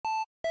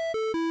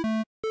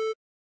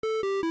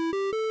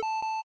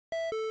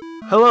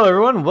Hello,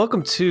 everyone.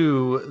 Welcome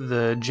to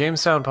the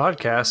Jamestown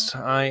podcast.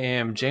 I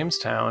am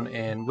Jamestown,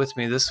 and with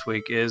me this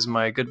week is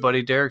my good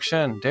buddy Derek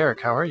Shin.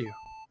 Derek, how are you?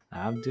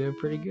 I'm doing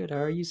pretty good. How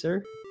are you,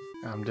 sir?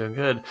 I'm doing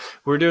good.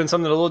 We're doing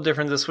something a little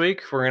different this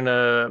week. We're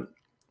gonna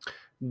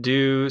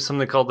do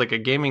something called like a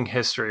gaming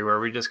history, where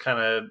we just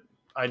I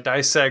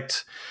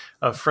dissect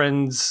a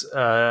friend's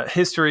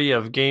history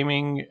of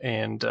gaming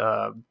and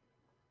the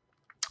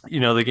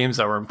games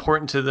that were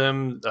important to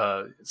them,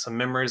 some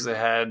memories they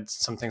had,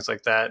 some things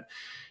like that,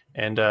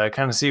 and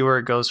kind of see where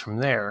it goes from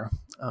there.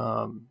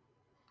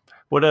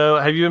 What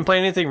have you been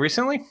playing anything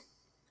recently?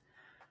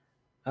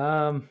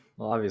 Well,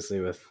 obviously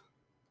with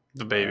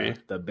The baby.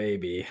 the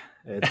baby,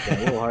 it's been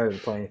a little harder to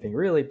play anything.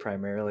 Really,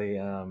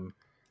 primarily,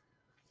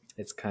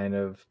 it's kind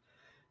of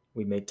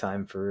we make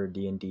time for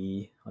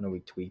D&D on a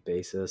week-to-week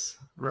basis,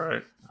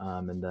 Right.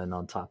 and then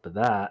on top of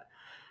that,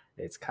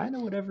 it's kind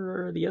of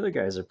whatever the other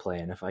guys are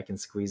playing. If I can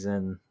squeeze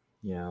in,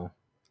 a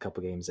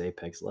couple games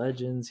Apex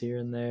Legends here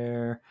and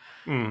there,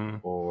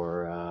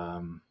 or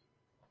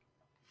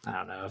I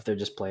don't know if they're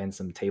just playing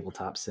some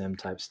tabletop sim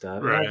type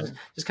stuff. Right. Yeah,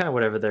 just kind of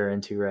whatever they're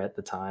into right at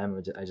the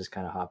time. I just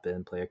kind of hop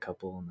in, play a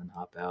couple, and then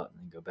hop out,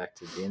 and then go back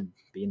to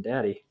being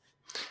daddy.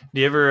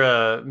 Do you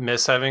ever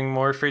miss having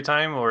more free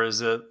time, or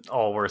is it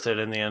all worth it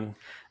in the end?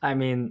 I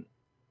mean,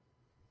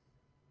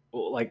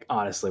 like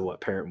honestly,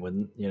 what parent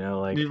wouldn't?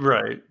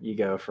 Right. You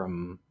go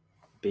from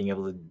being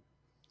able to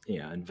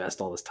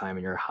invest all this time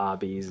in your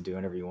hobbies, do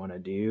whatever you want to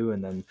do,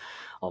 and then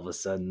all of a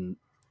sudden,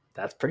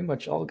 that's pretty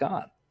much all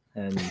gone.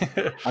 And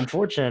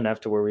unfortunate enough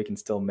to where we can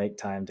still make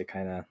time to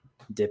kind of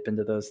dip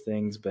into those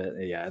things, but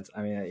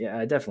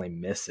I definitely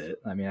miss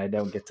it. I mean, I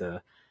don't get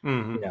to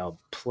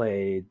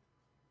play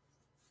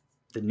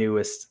the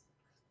newest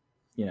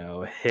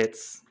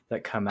hits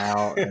that come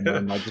out and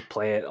then just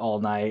play it all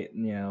night,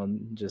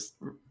 just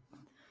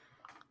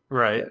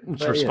right.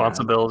 It's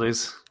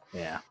responsibilities.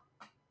 Yeah,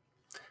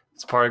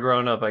 it's part of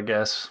growing up, I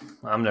guess.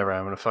 I'm never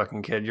having a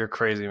fucking kid. You're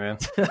crazy, man.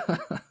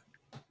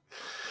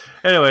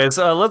 Anyways,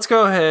 let's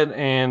go ahead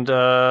and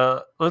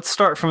let's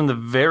start from the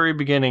very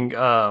beginning.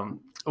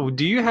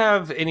 Do you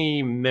have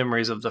any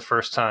memories of the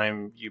first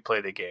time you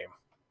played a game?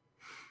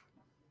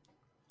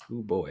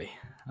 Oh boy.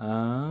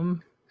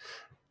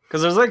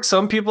 Because there's like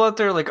some people out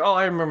there like, oh,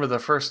 I remember the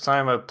first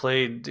time I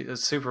played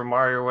Super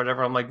Mario or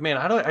whatever. I'm like, man,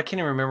 I can't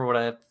even remember what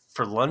I had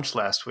for lunch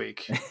last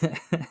week.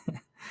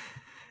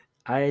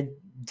 I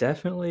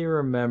definitely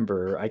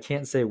remember. I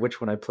can't say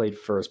which one I played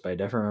first, but I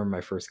definitely remember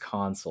my first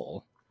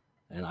console.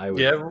 And I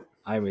was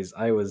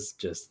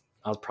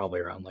probably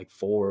around like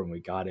 4 when we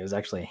got it. It was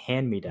actually a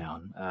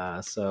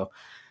hand-me-down. So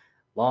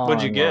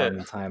What'd you get?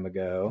 long time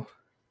ago.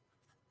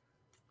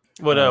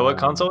 What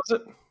console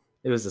was it?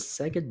 It was a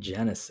Sega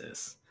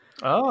Genesis.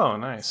 Oh,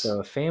 nice. So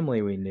a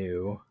family we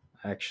knew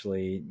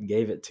actually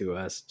gave it to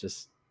us.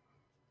 Just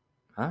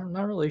I'm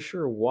not really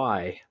sure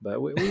why,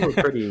 but we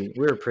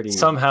were pretty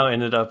somehow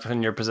ended up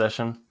in your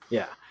possession.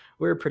 Yeah,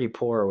 we were pretty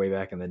poor way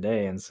back in the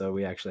day, and so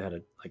we actually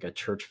had a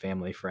church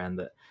family friend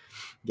that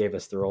gave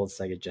us their old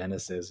Sega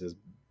Genesis. It was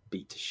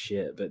beat to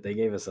shit, but they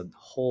gave us a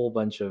whole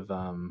bunch of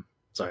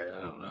sorry,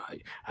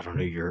 I don't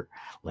know your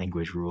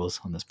language rules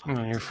on this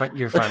podcast.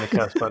 You're fine to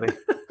cuss, buddy.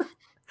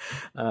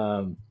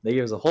 They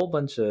gave us a whole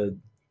bunch of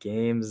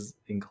games,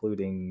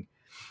 including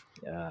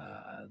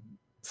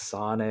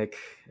Sonic.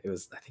 I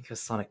think it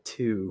was Sonic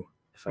 2,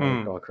 if I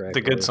recall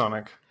correctly. The good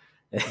Sonic.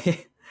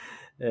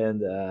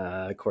 And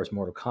of course,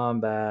 Mortal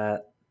Kombat.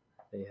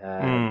 They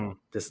had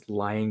this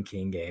Lion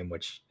King game,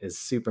 which is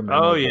super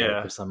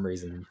memorable for some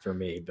reason for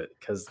me, but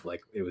because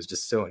it was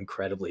just so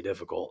incredibly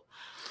difficult.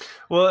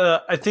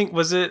 Well, I think,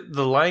 was it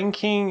the Lion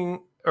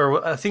King,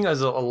 or I think it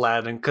was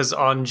Aladdin, because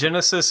on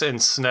Genesis and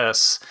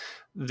SNES,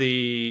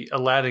 the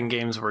Aladdin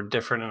games were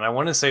different, and I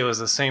want to say it was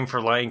the same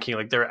for Lion King.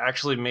 Like, they're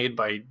actually made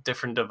by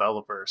different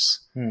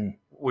developers.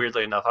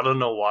 Weirdly enough, I don't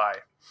know why.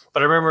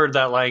 But I remember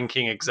that Lion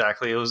King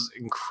exactly. It was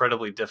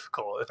incredibly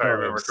difficult, if I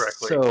remember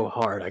correctly. So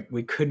hard.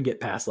 We couldn't get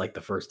past the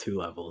first 2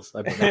 levels.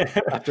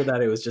 After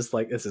that, it was just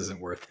like, this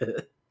isn't worth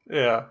it.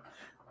 Yeah.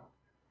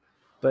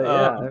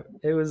 But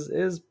it was.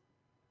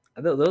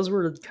 Those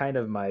were kind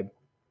of my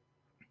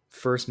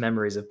first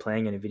memories of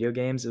playing any video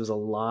games. It was a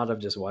lot of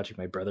just watching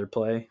my brother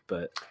play.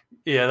 But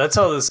yeah, that's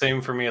all the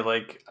same for me.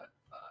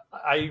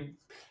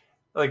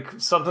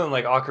 Something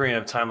like Ocarina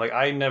of Time,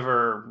 I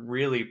never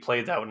really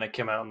played that when it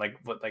came out in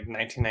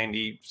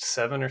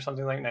 1997 or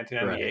something, like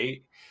 1998.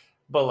 Right.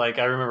 But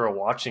I remember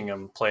watching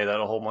him play that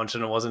a whole bunch,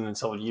 and it wasn't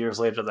until years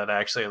later that I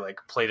actually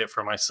played it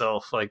for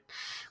myself.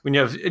 When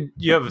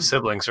you have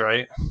siblings,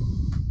 right?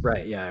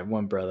 Right. Yeah, I have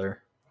one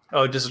brother.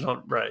 Oh, just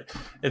right.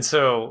 And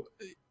so,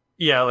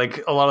 yeah,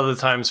 a lot of the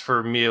times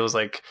for me, it was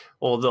the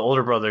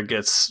older brother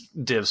gets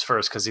dibs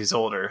first because he's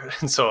older,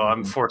 and so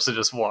I'm forced to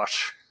just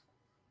watch.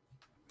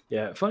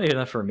 Yeah, funny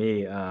enough for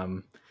me,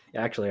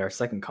 actually our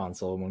second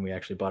console when we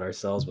actually bought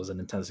ourselves was a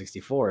Nintendo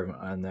 64,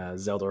 and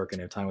Zelda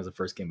Ocarina of Time was the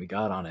first game we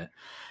got on it.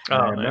 And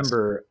I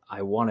remember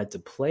I wanted to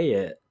play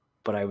it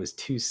but I was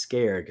too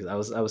scared because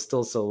I was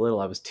still so little.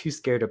 I was too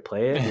scared to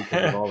play it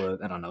because of all the,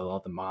 I don't know, all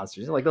the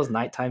monsters. Like those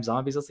nighttime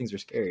zombies, those things are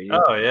scary,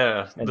 dude. Oh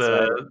yeah, And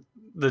so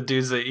the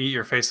dudes that eat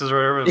your faces or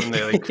whatever, when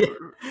they like,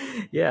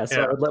 yeah,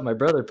 so I yeah, would let my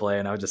brother play,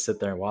 and I would just sit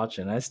there and watch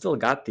it. And I still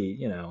got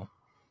the,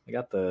 I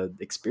got the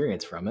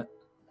experience from it.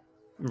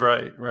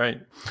 right,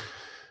 right.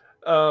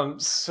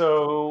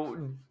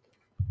 So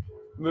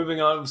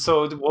moving on.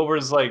 So what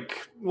was like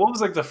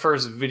the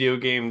first video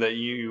game that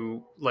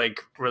you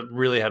like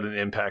really had an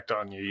impact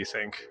on you? You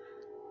think?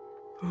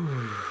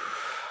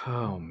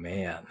 Oh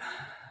man.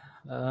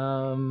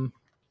 Um,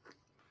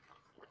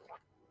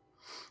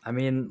 I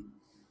mean,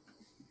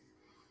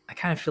 I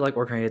kind of feel like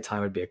Ocarina of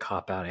Time would be a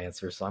cop out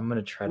answer, so I'm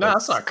gonna try No, to.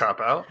 that's not a cop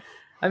out.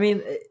 I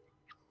mean,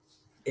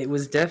 it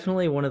was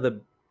definitely one of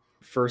the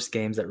first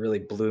games that really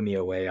blew me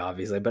away,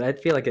 obviously, but I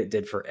feel like it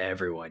did for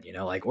everyone.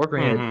 Like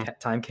Ocarina Mm-hmm. of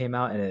Time came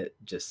out, and it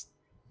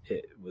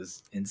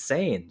was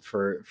insane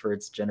for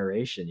its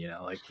generation.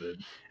 Like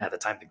at the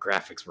time the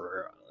graphics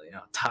were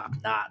top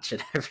notch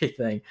and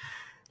everything.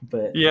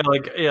 But Yeah,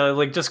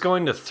 like just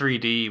going to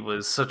 3D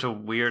was such a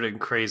weird and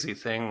crazy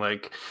thing.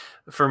 Like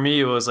for me,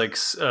 it was like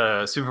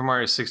Super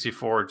Mario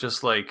 64.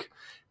 Just like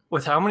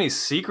with how many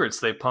secrets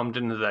they pumped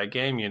into that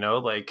game,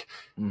 like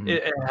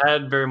mhm, it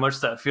had very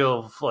much that feel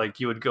of like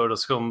you would go to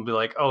school and be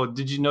like, "Oh,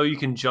 did you know you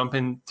can jump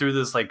in through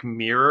this like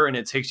mirror and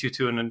it takes you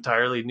to an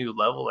entirely new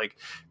level?"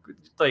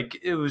 Like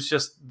it was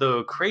just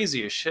the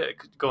craziest shit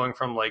going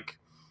from like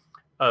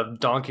a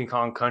Donkey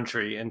Kong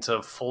Country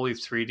into fully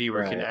 3D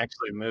where you can right,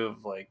 actually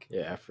move. Like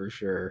yeah, for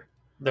sure.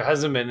 there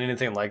hasn't been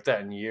anything like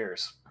that in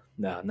years.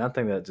 No,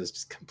 nothing that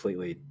just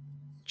completely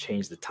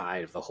changed the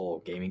tide of the whole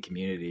gaming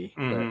community.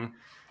 But Hmm.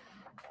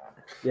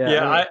 yeah,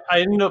 Yeah, I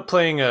ended up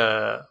playing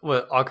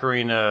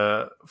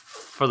Ocarina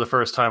for the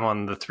first time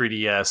on the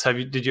 3DS.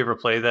 Did you ever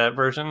play that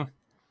version?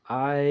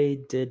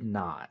 I did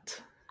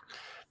not.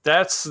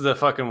 That's the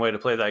fucking way to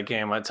play that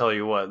game. I tell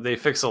you what, they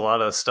fix a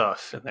lot of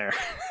stuff in there.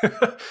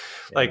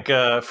 Yeah. Like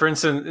for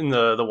instance, in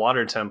the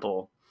water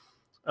temple,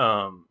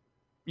 um,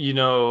 you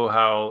know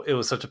how it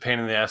was such a pain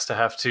in the ass to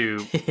have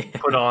to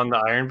put on the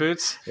iron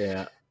boots.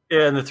 Yeah.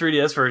 Yeah, in the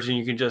 3DS version,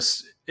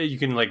 you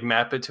can like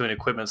map it to an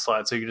equipment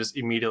slot, so you can just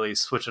immediately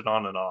switch it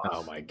on and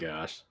Oh off. my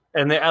gosh.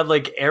 And they add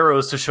like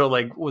arrows to show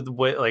like with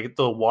what like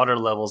the water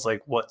levels,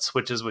 like what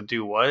switches would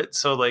do what.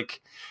 So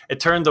like it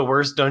turned the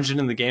worst dungeon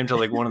in the game to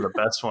like one of the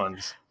best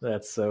ones.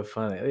 That's so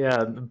funny.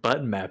 Yeah,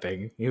 button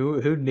mapping.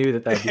 Who knew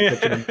that that'd be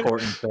such an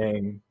important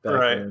thing back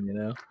Right.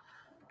 then?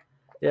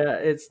 Yeah,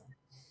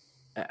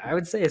 I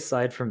would say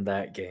aside from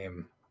that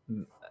game,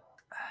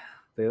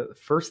 the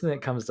first thing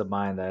that comes to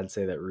mind that I'd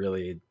say that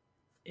really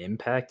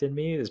impacted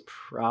me is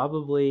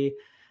probably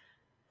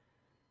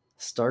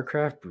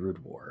StarCraft Brood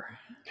War.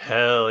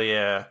 Hell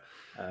yeah.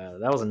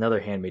 That was another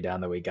hand me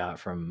down that we got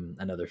from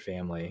another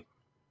family.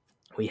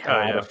 We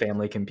Oh had a yeah.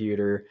 family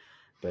computer,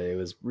 but it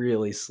was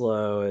really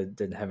slow. It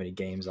didn't have any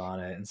games on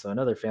it, and so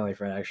another family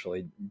friend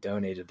actually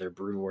donated their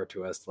Brood War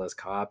to us to let us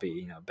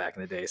copy. Back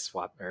in the day,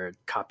 swap or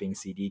copying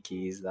CD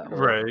keys, that whole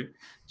Right.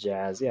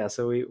 jazz. Yeah,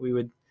 so we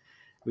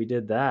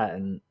did that,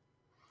 and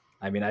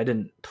I mean, I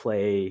didn't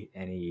play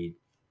any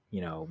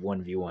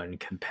 1v1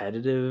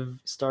 competitive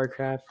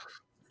StarCraft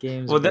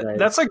games, Well, but I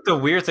that's like the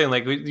weird thing.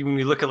 Like when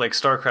you look at like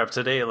StarCraft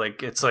today,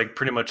 like it's like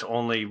pretty much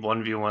only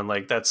 1v1.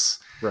 Like that's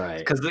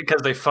right.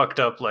 because they fucked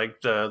up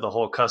like the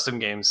whole custom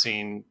game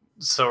scene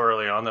so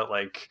early on that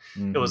like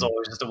it was Hmm.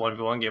 always just a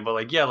 1v1 game. But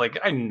like yeah, like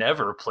I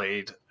never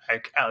played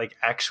like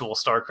actual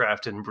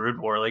StarCraft and Brood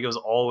War. Like it was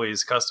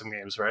always custom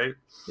games, right?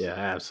 Yeah,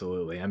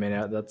 absolutely. I mean,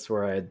 that's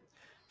where I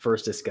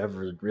first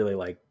discovered really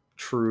like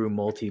true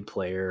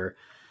multiplayer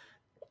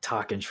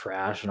talking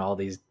trash and all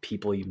these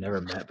people you've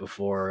never met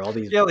before, all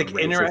these Yeah, like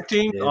racist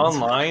interacting kids.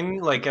 online,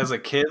 like as a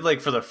kid,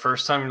 like for the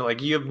first time,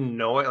 like you have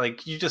no,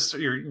 like you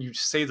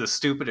say the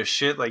stupidest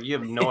shit, like you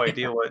have no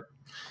idea Yeah, what.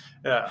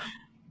 Yeah.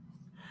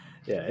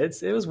 yeah,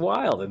 it was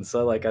wild, and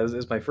so like it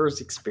was my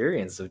first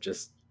experience of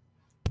just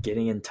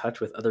getting in touch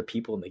with other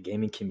people in the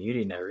gaming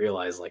community, and I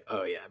realized like,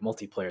 oh yeah,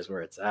 multiplayer is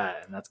where it's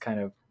at, and that's kind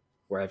of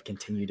where I've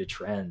continued to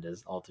trend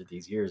as all through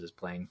these years is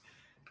playing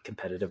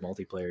competitive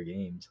multiplayer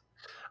games.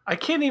 I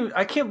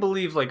can't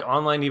believe like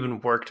online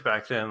even worked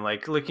back then.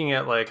 Like looking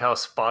at like how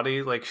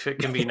spotty like shit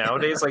can be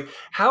nowadays. Like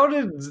how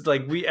did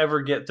like we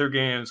ever get through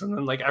games? And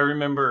then like I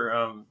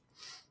remember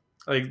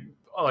like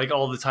like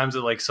all the times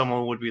that like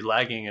someone would be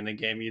lagging in a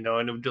game,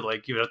 and it would be,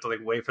 like you'd have to like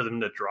wait for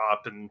them to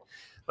drop, and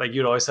like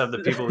you'd always have the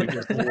people who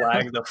just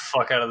lag the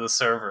fuck out of the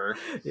server.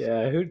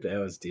 Yeah, who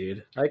knows,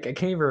 dude? Like I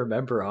can't even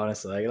remember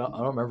honestly. I don't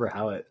remember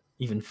how it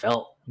even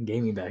felt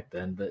gaming back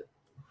then, but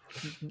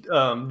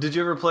Did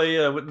you ever play?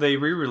 They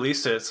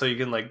re-released it so you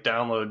can like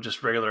download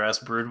just regular ass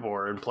Brood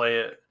War and play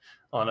it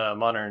on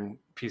modern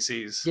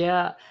PCs.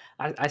 yeah,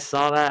 I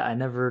saw that. I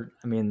never.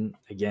 I mean,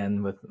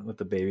 again with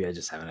the baby, I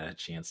just haven't had a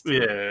chance to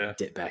Yeah.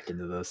 dip back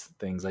into those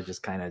things. I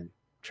just kind of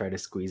try to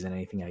squeeze in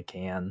anything I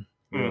can,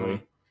 Hmm.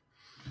 really.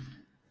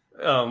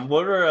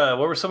 What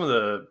were some of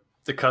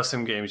the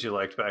custom games you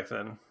liked back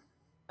then?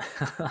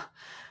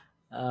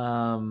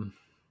 um,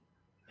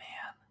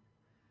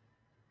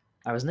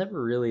 I was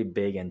never really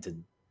big into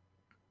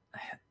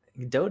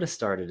Dota.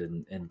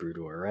 Started in Brood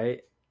War,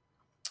 right?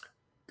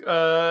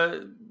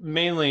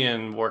 Mainly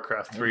in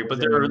Warcraft It 3, was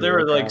but in mainly there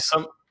were like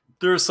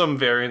Warcraft. some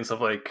variants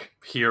of like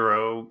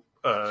hero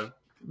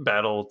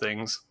battle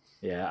things.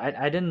 Yeah,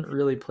 I didn't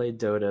really play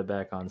Dota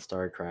back on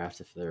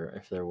StarCraft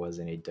if there was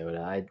any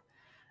Dota.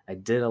 I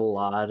did a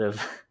lot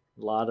of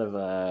lot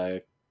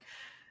of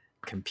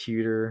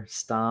computer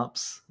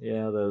stomps, you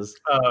know, those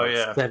Oh like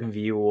yeah,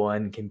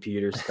 7v1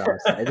 computer stomps.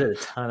 I did a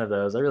ton of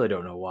those. I really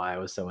don't know why I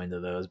was so into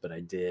those, but I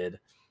did.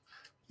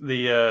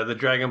 the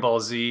Dragon Ball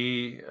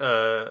Z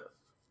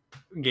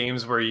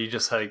games where you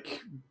just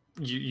like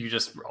you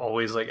just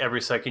always like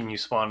every second you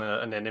spawn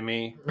an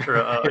enemy or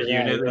a Right,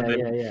 unit, and yeah,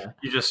 yeah, then yeah.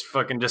 you just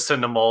fucking just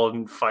send them all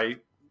and fight.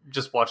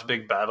 Just watch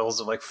big battles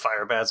of like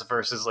fire bats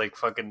versus like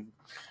fucking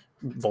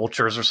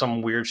vultures or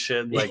some weird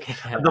shit. Like the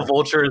Yeah.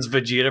 vulture is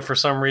Vegeta for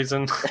some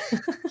reason.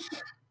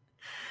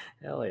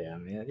 Hell yeah,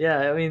 man.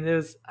 Yeah, I mean, it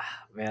was,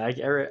 man,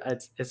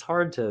 it's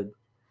hard to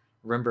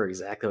remember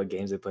exactly what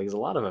games they played because a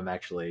lot of them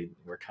actually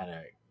were kind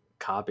of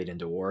copied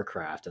into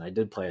Warcraft, and I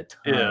did play a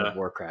ton of Yeah,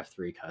 Warcraft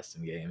 3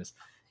 custom games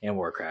and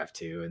Warcraft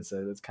 2, and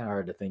so it's kind of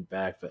hard to think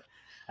back, but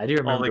I do all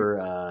the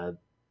remember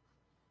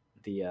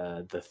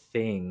the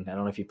Thing. I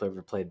don't know if you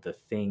ever played the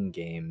Thing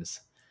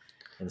games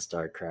in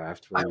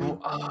StarCraft where you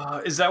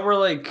is that where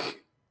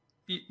like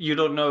you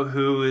don't know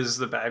who is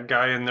the bad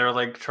guy and they're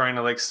like trying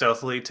to like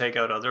stealthily take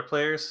out other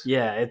players?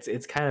 yeah,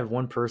 it's kind of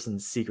one person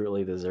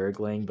secretly the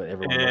Zergling, but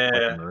everyone looks like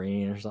a Yeah,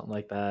 Marine or something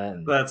like that,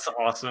 and that's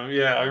awesome.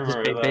 Yeah, I just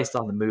remember that. based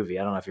on the movie.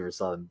 I don't know if you ever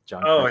saw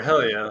John Oh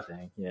hell Carpenter's The yeah.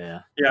 Thing. Yeah.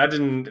 Yeah, I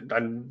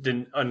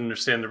didn't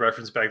understand the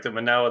reference back then,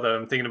 but now that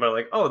I'm thinking about it,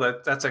 like, oh,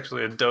 that's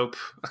actually a dope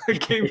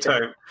game Yeah.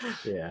 type.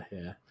 Yeah,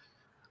 yeah.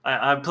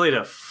 I played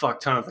a fuck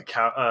ton of the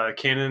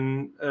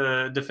cannon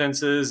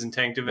defenses and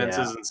tank Yeah.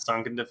 defenses and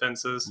sunken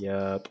defenses.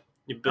 Yep.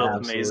 You build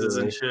the mazes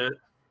and Absolutely. shit.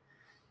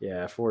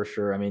 Yeah, for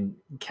sure. I mean,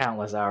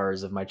 countless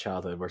hours of my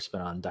childhood were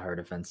spent on dire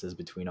defenses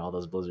between all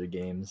those Blizzard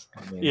games.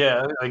 I mean,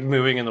 Yeah, like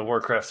moving into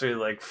Warcraft 3,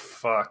 like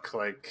fuck,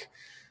 like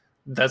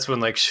that's when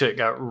like shit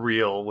got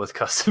real with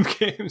custom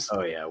games.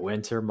 oh yeah,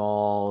 Winter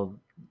Mall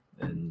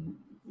and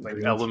Like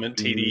Green Element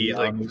TD, TD,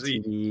 like Element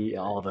TD,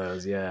 all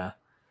those. Yeah.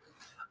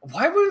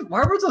 why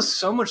were those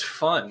so much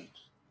fun?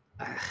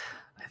 I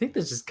think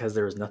that's just because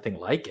there was nothing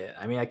like it.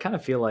 I mean, I kind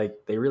of feel like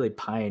they really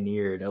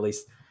pioneered, at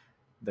least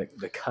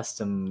the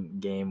custom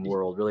game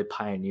world really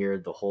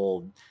pioneered the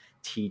whole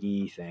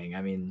TD thing.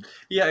 I mean,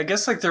 Yeah, I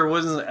guess like there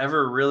wasn't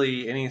ever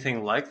really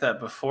anything like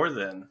that before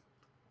then.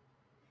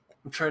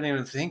 I'm trying to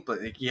even think,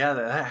 but like, yeah,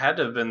 that had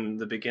to have been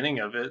the beginning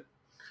of it.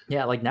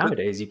 yeah, like But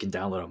nowadays you can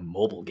download a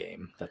mobile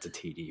game that's a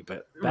TD,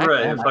 but back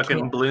right, then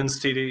fucking Bloons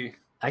TD.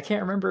 I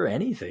can't remember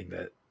anything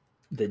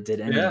that did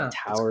any Yeah,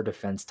 tower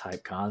defense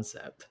type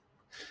concept.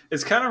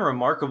 it's kind of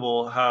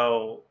remarkable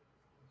how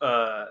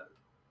uh,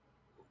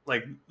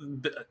 like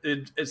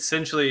it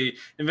essentially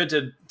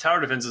invented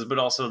tower defenses, but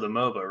also the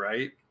MOBA,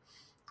 right?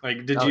 Like,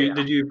 Oh yeah,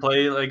 did you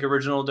play like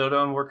original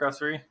Dota on Warcraft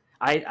 3?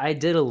 I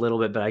did a little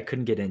bit, but I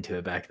couldn't get into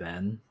it back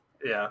then,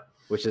 Yeah,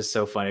 which is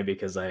so funny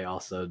because I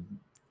also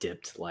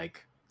dipped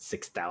like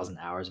 6,000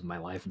 hours of my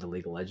life into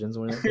League of Legends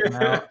when it came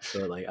out.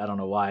 So like I don't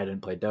know why I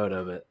didn't play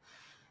Dota, but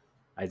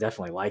I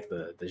definitely like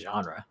the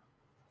genre.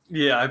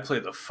 yeah, I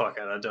played the fuck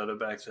out of Dota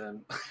back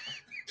then.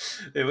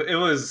 It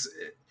was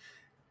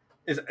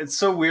it's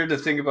so weird to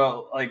think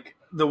about like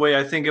the way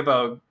I think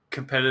about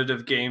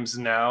competitive games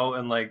now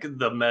and like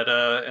the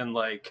meta and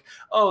like,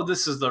 oh,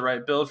 this is the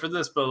right build for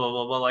this, blah blah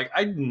blah blah. Like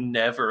I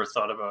never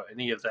thought about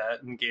any of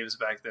that in games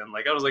back then.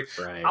 Like I was like,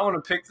 I Right. want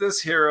to pick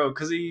this hero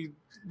because he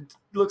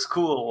looks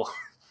cool.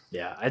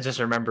 Yeah, I just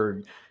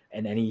remember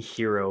in any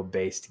hero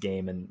based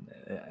game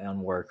on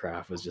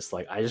Warcraft was just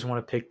like I just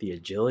want to pick the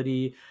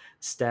agility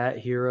stat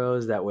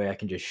heroes that way I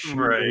can just shoot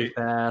really Right.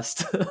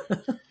 fast.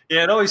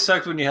 Yeah, it always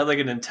sucked when you had like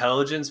an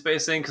intelligence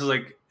based thing because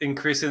like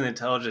increasing the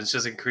intelligence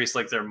just increased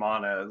like their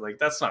mana. Like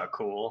that's not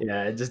cool.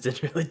 Yeah, it just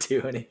didn't really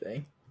do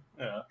anything.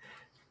 Yeah.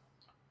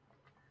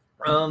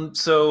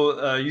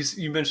 So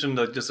you mentioned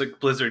just like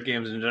Blizzard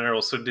games in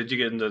general. So did you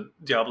get into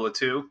Diablo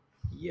 2?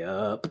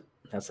 Yup.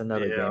 That's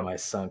another Yeah. game I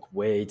sunk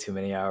way too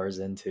many hours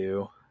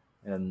into.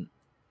 And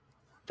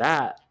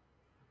that,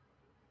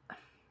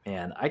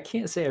 man, I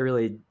can't say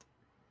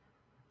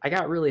I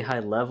got really high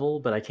level,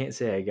 but I can't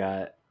say I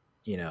got,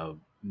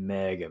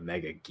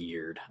 mega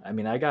geared. I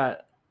mean, I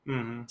got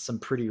Hmm. some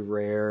pretty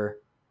rare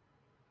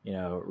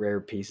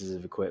pieces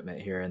of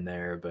equipment here and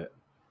there, but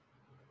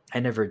I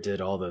never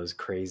did all those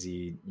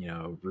crazy,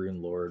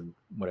 Rune Lord,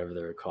 whatever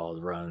they're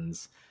called,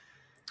 runs.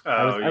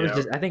 Oh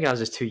yeah. I think I was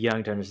just too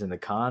young to understand the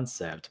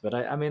concept, but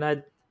I mean,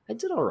 I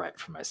did all right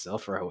for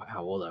myself for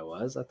how old I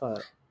was. I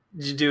thought,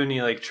 Did you do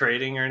any like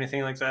trading or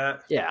anything like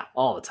that? yeah,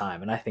 all the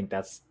time, and I think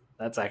that's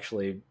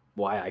actually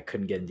why I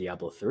couldn't get in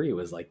Diablo 3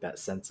 was like that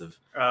sense of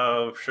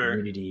Oh sure.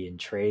 community and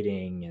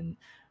trading and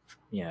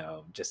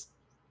just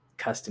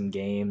custom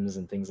games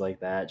and things like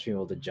that, being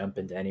able to jump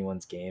into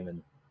anyone's game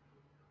and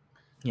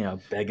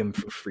beg him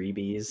for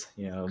freebies.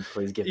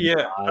 Please give me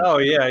Yeah. God. Oh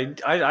yeah.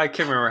 I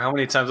can't remember how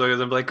many times I was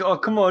like, oh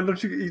come on,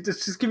 don't you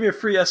just give me a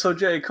free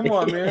SOJ? Come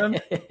on,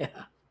 man. Yeah.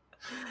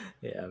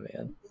 Yeah,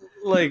 man.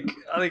 Like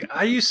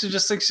I used to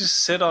just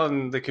sit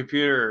on the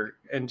computer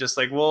and just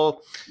like,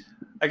 well,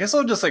 I guess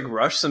I'll just like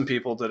rush some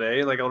people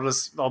today. Like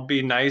I'll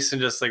be nice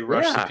and just like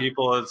rush some Yeah.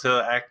 people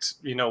to act,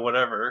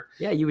 whatever.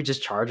 Yeah, you would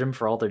just charge them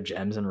for all their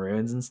gems and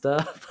runes and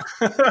stuff.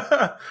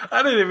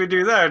 I didn't even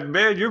do that,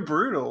 man. You're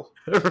brutal.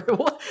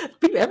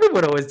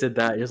 Everyone always did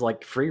that. Just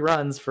like free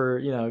runs for,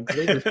 because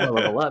they just want to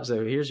level up.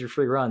 So here's your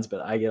free runs,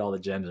 but I get all the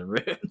gems and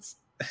runes.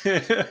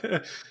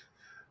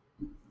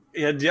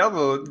 Yeah,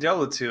 Diablo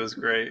 2 is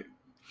great.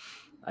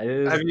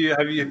 Have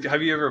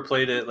you ever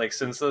played it like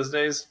since those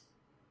days?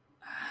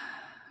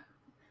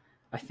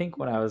 I think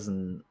when I was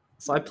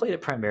so I played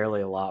it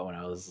primarily a lot when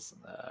I was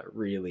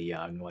really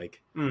young.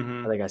 Like,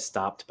 I think I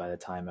stopped by the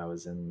time I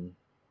was in,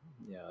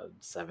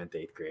 seventh,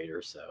 eighth grade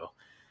or so.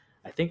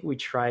 I think we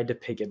tried to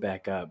pick it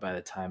back up by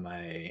the time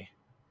I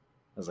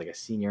was like a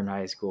senior in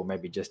high school,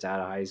 maybe just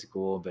out of high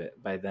school.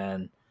 But by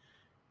then,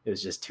 it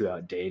was just too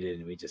outdated,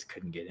 and we just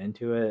couldn't get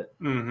into it.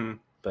 Mm-hmm.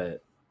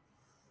 But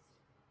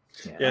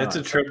yeah, it's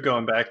a trip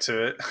going back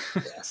to it.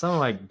 Yeah, some of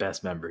my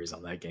best memories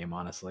on that game,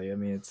 honestly. I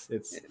mean, it's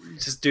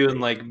just doing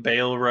like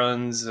bail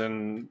runs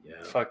and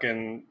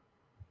fucking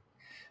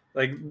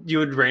like you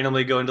would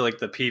randomly go into like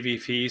the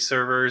PvP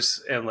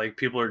servers and like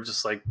people are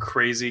just like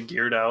crazy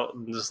geared out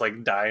and just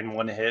like die in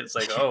one hit. It's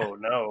like, oh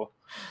no.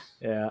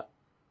 Yeah.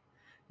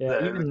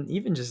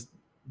 Even just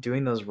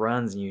doing those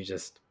runs and you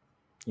just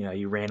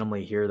you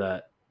randomly hear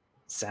that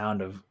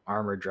sound of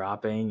armor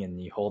dropping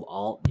and you hold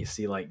alt and you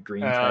see like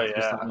green text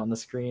or something on the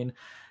screen.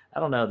 I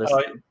don't know,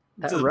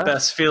 it's the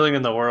best feeling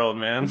in the world,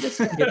 man. I just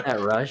don't get that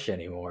rush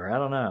anymore. I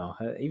don't know.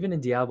 Even in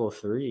Diablo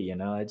 3,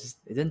 it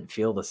didn't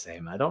feel the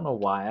same. I don't know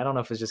why. I don't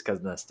know if it's just because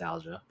of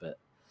nostalgia, but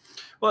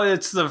well,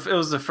 it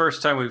was the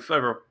first time we've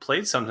ever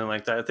played something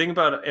like that. Think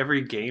about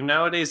every game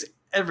nowadays.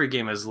 Every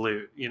game is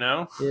loot,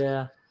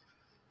 Yeah.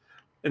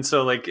 And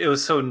so like it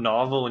was so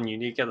novel and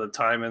unique at the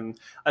time, and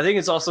I think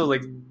it's also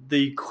like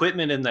the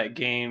equipment in that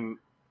game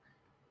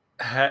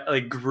had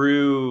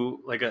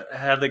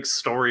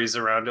stories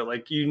around it.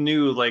 Like you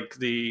knew like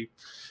the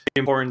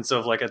importance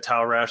of like a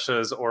Tal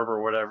Rasha's orb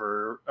or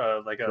whatever.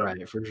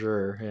 Right, for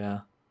sure. Yeah.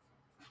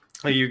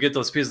 Like you get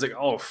those pieces like,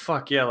 oh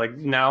fuck yeah, like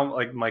now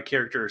like my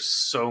character is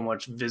so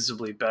much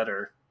visibly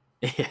better.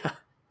 Yeah.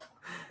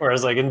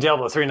 Whereas like in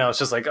Diablo 3 now it's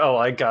just like, oh,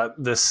 I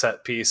got this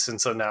set piece and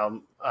so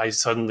now I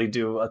suddenly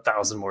do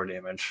 1,000 more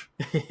damage.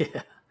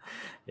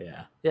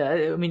 Yeah.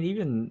 I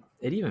mean,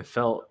 it even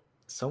felt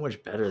so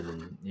much better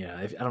than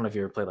I don't know if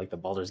you ever played like the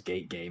Baldur's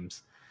Gate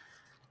games,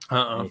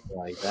 anything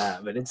like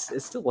that, but it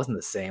still wasn't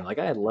the same. Like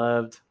I had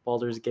loved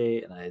Baldur's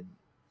Gate and I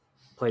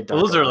played.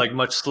 Well, those are like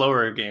much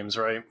slower games,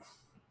 right?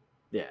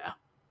 Yeah.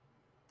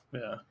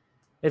 Yeah.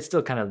 It's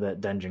still kind of that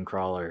dungeon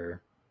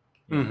crawler,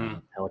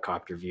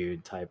 helicopter view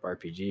type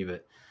RPG,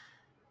 but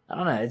I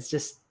don't know.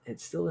 It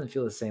still didn't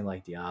feel the same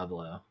like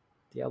Diablo.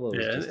 Diablo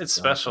was it's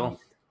special.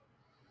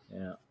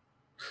 Yeah.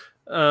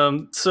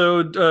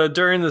 So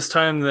during this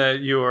time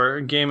that you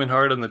were gaming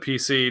hard on the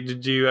PC,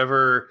 did you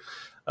ever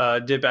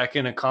dip back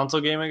into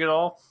console gaming at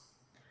all?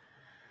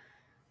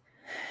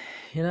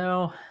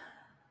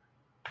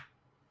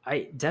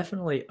 I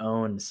definitely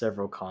owned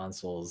several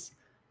consoles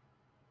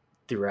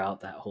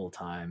throughout that whole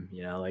time.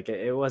 Like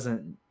it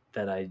wasn't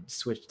that I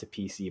switched to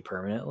PC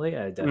permanently.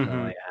 I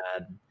definitely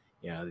had,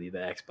 the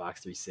Xbox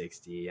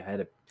 360.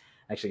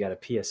 Actually got a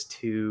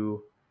PS2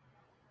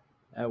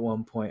 at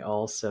one point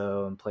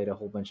also and played a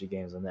whole bunch of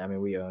games on that. I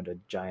mean, we owned a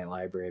giant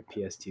library of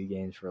PS2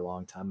 games for a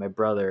long time. My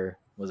brother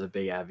was a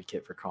big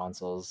advocate for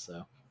consoles,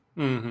 so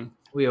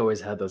we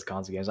always had those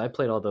console games. I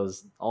played all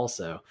those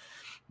also,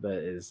 but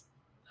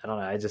I don't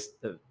know. I just,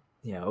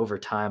 over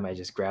time, I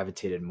just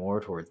gravitated more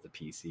towards the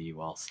PC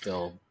while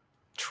still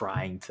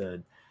trying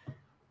to,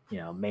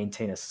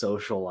 maintain a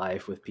social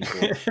life with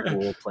people at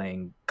school,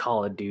 playing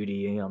Call of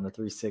Duty on the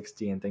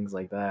 360 and things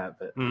like that.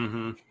 But I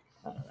don't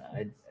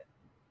know,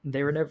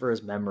 they were never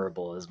as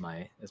memorable as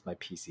my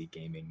PC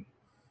gaming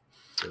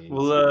days.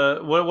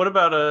 Well, what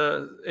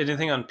about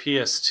anything on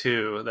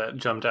PS2 that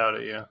jumped out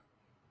at you?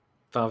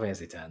 Final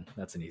Fantasy X.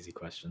 That's an easy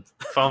question.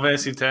 Final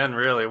Fantasy X,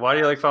 really? Why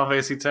do you like Final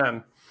Fantasy X?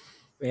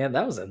 Man,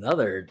 that was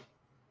another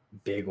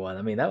big one.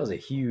 I mean, that was a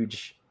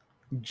huge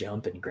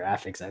jump in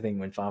graphics. I think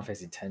when Final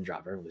Fantasy X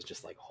dropped, everyone was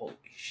just like, "Holy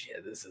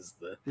shit, this is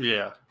the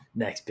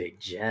next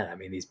big gen." I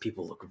mean, these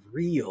people look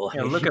real.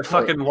 Yeah, look at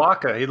fucking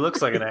Waka. He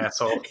looks like an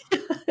asshole.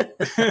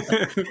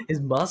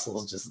 His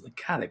muscles just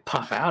they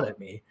pop out at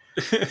me.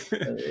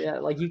 Yeah,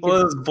 like you.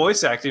 Well, it was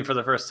voice acting for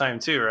the first time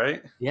too,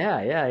 right?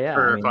 Yeah.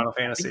 For Final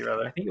Fantasy,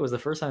 rather. I think it was the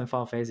first time in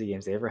Final Fantasy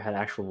games they ever had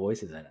actual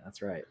voices in it.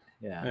 That's right.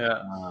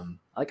 Yeah.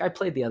 Like I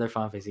played the other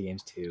Final Fantasy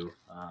games too.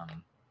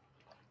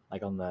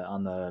 Like on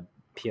the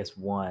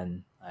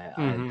PS1,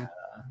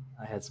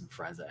 I had some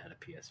friends that had a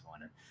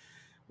PS1, and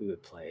we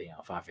would play,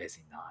 Final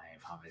Fantasy 9,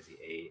 Final Fantasy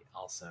 8,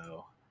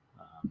 also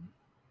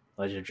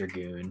Legend of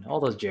Dragoon, all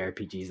those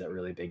JRPGs that were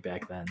really big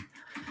back then.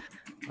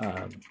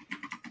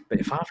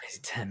 But Final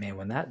Fantasy X, man,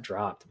 when that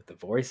dropped with the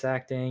voice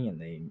acting and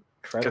the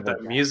Got incredible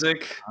that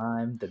music.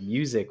 time, the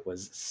music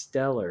was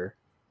stellar.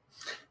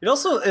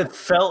 It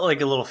felt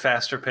like a little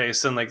faster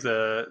paced than like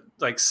the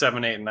like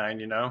 7, 8, and 9.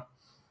 You know.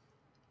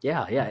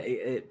 Yeah,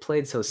 it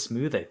played so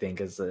smooth. I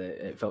think as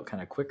it felt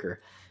kind of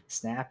quicker,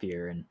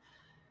 snappier,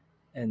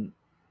 and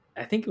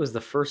I think it was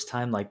the first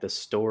time like the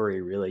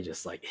story really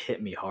just like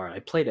hit me hard. I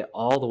played it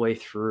all the way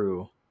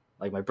through.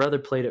 Like my brother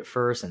played it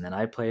first, and then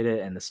I played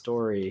it, and the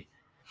story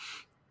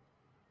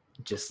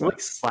just like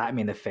slapped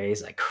me in the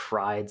face. I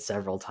cried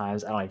several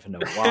times. I don't even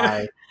know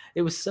why.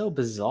 It was so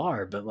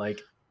bizarre, but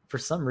like for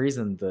some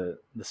reason the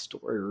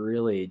story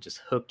really just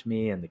hooked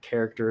me, and the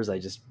characters, I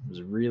just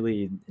was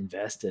really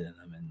invested in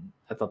them, and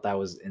I thought that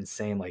was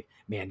insane. Like,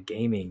 man,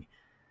 gaming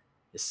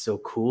is so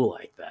cool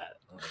like that.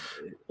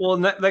 Well,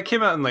 that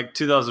came out in like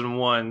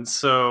 2001,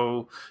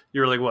 so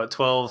you're like what,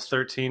 12,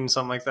 13,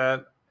 something like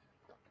that.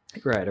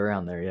 Right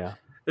around there, yeah.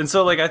 And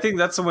so like I think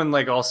that's when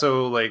like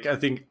also like I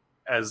think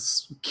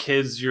as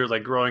kids you're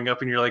like growing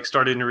up and you're like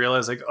starting to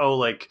realize like, oh,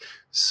 like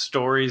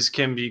stories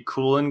can be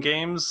cool in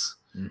games.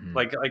 Mm-hmm.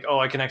 Like oh,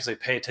 I can actually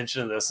pay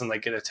attention to this and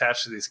like get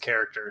attached to these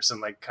characters and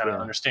like kind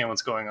of understand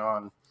what's going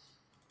on.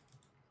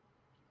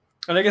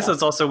 And I guess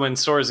that's also when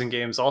stories in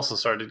games also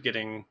started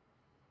getting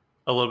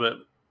a little bit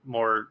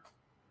more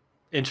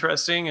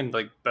interesting and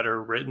like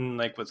better written,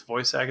 like with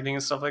voice acting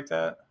and stuff like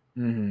that.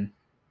 Mm-hmm.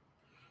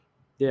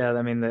 Yeah,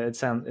 I mean, it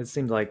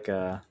seemed like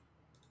they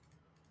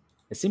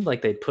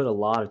put a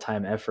lot of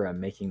time, effort on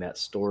making that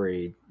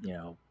story,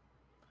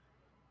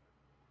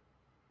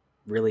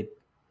 really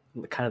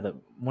kind of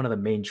one of the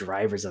main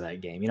drivers of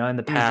that game. In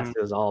the past,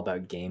 it was all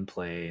about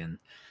gameplay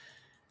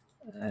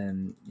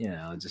and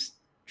just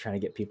trying to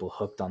get people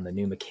hooked on the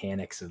new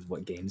mechanics of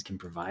what games can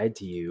provide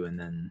to you. And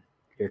then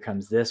here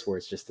comes this, where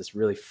it's just this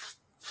really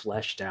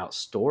fleshed out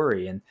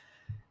story, and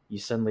you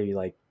suddenly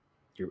like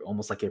you're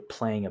almost like you're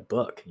playing a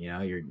book.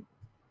 You're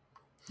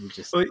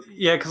just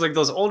yeah, because like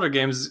those older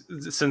games,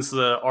 since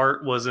the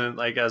art wasn't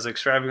like as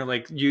extravagant,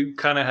 like you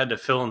kind of had to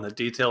fill in the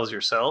details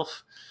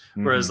yourself.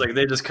 Whereas like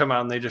they just come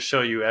out and they just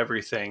show you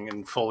everything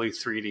in fully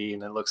 3D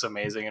and it looks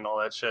amazing and all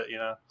that shit.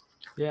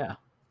 Yeah.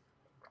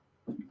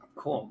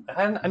 Cool.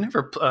 I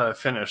never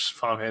finished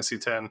Final Fantasy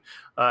X.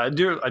 I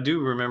do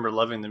remember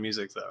loving the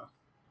music though.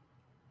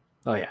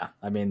 Oh yeah,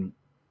 I mean,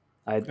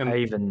 I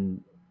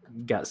even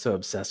got so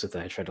obsessed with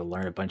it. I tried to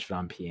learn a bunch of it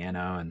on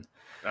piano and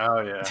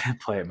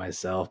play it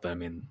myself. But I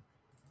mean,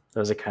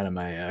 those are kind of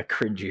my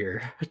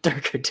cringier,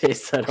 darker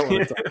tastes I don't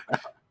want to talk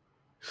about.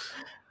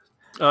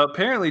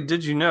 Apparently,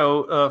 did you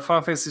know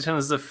Final Fantasy X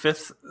is the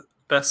 5th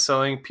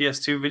best-selling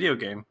PS2 video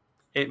game?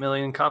 8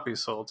 million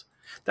copies sold.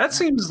 That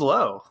seems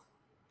low.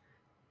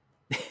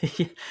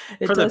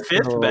 For the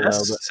 5th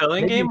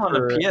best-selling game on a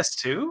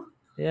PS2?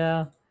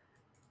 Yeah.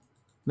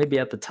 Maybe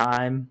at the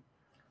time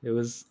it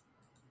was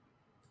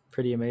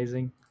pretty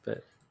amazing,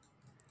 but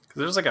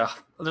there's like a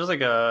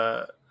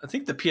I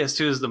think the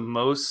PS2 is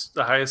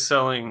the highest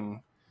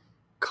selling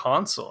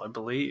console, I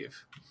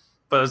believe.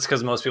 But it's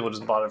because most people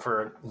just bought it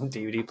for a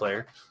DVD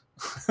player.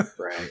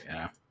 Right,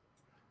 yeah.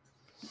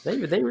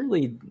 They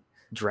really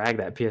drag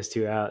that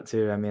PS2 out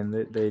too. I mean,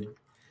 they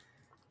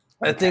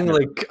that thing,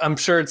 like, I'm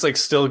sure it's like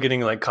still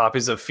getting like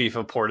copies of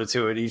FIFA ported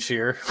to it each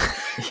year.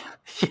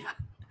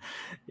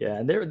 Yeah,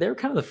 and they're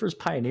kind of the first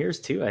pioneers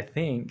too, I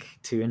think,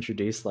 to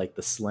introduce like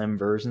the slim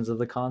versions of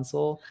the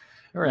console.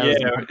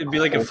 Yeah, it'd be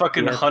like a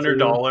fucking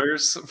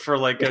 $100 for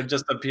like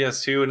just a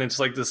PS2, and it's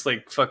like this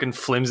like fucking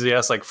flimsy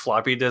ass like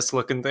floppy disk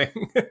looking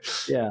thing.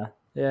 Yeah,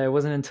 it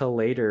wasn't until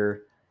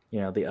later,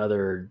 the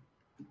other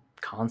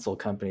console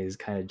companies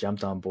kind of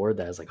jumped on board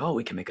that. It's like, oh,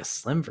 we can make a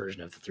slim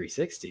version of the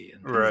 360,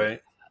 and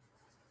right.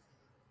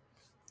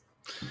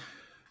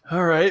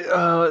 All right.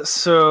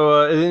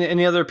 So,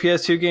 any other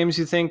PS2 games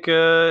you think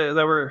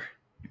that were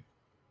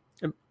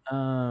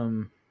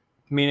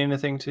mean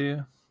anything to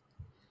you?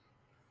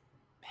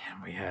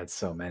 Man, we had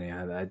so many.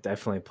 I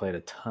definitely played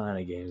a ton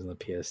of games on the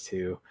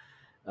PS2.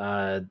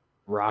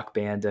 Rock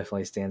Band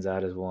definitely stands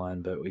out as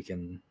one, but we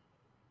can.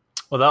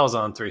 Well, that was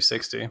on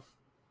 360.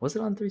 Was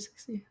it on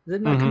 360? Did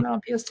it not come out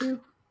on PS2?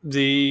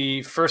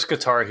 The first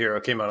Guitar Hero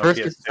came out on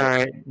PS2. All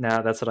right,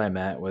 no, that's what I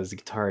meant. Was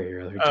Guitar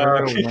Hero?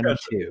 Guitar Hero 1 and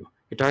 2.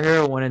 Guitar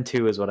Hero 1 and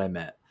 2 is what I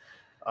meant.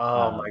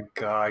 Oh my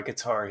god,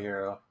 Guitar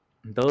Hero!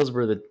 Those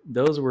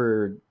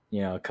were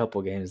a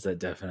couple games that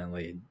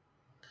definitely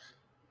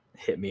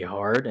hit me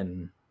hard,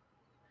 and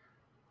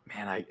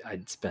man, I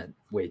spent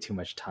way too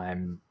much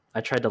time.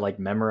 I tried to like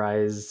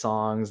memorize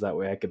songs that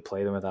way I could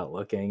play them without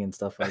looking and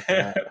stuff like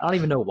that. I don't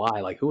even know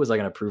why. Like, who was I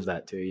going to prove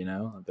that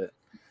to? But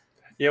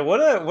yeah,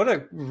 what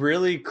a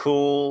really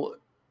cool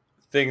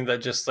thing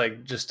that just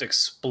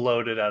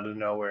exploded out of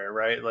nowhere,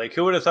 right? Like,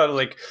 who would have thought of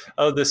like,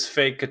 oh, this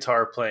fake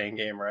guitar playing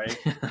game, right?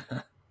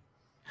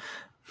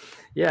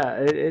 Yeah,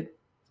 it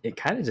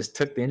kind of just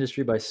took the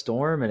industry by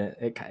storm, and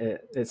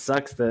it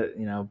sucks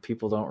that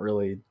people don't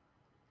really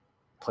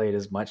play it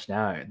as much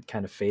now. It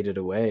kind of faded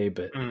away,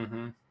 but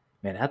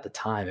man, at the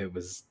time it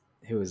was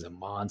a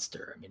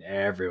monster. I mean,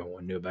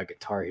 everyone knew about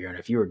Guitar Hero, and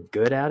if you were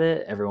good at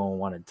it, everyone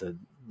wanted to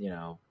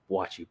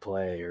watch you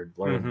play or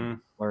Mm-hmm.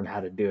 learn how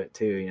to do it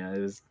too. You know, it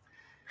was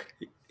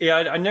Yeah,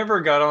 I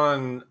never got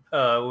on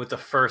with the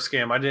first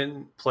game. I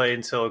didn't play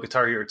until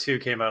Guitar Hero 2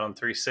 came out on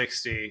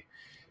 360,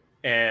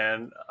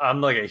 and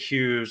I'm like a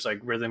huge like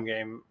rhythm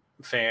game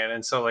fan,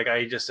 and so like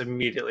I just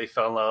immediately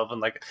fell in love, and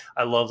like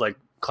I love like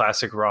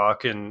classic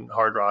rock and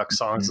hard rock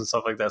songs Mhm. and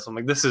stuff like that. So I'm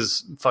like, this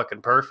is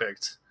fucking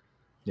perfect.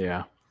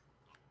 Yeah.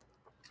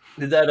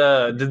 Did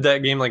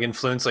that game like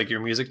influence like your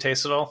music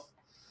taste at all?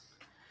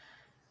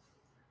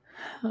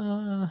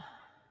 Uh,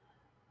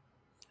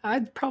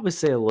 I'd probably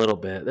say a little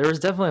bit. There was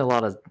definitely a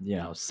lot of,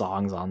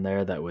 songs on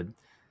there that would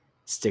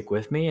stick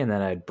with me, and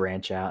then I'd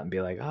branch out and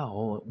be like,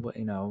 oh,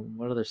 well,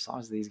 what other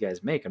songs do these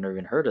guys make? I've never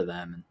even heard of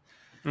them.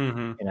 And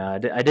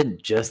Mm-hmm. I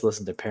didn't just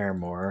listen to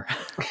Paramore.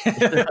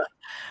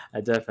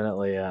 I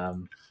definitely,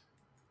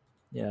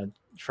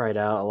 tried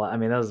out a lot. I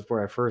mean, that was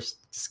where I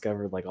first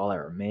discovered like All That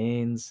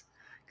Remains,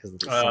 because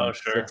the Oh, song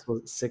sure.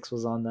 six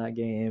was on that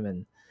game,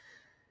 and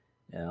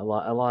a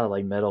lot of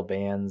like metal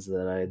bands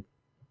that I you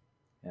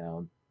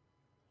know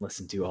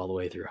listened to all the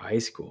way through high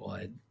school.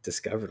 I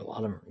discovered a lot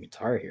of them from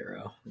Guitar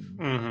Hero. And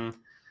Mm-hmm.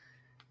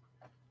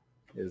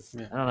 is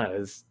Yeah. I don't know,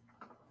 is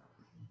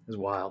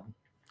wild.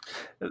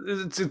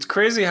 It's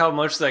crazy how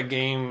much that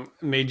game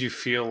made you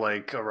feel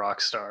like a rock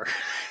star.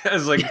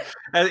 As like,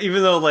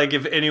 even though like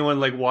if anyone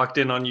like walked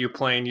in on you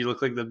playing, you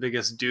look like the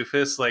biggest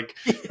doofus. Like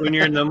when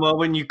you're in the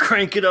moment, you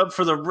crank it up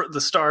for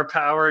the star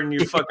power and you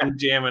Yeah. fucking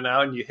jamming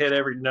out and you hit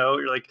every note.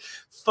 You're like,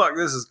 fuck,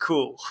 this is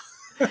cool.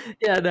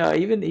 Yeah, no,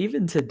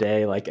 even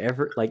today, like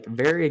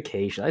very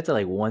occasionally, I'd say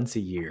like once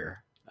a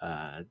year,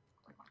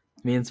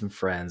 me and some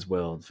friends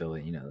will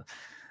Philly,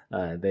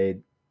 they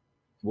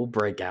we'll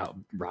break out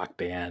Rock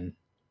Band,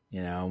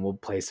 and we'll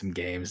play some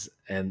games,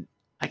 and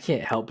I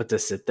can't help but to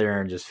sit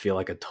there and just feel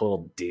like a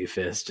total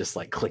doofus, just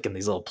like clicking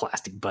these little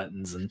plastic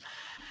buttons and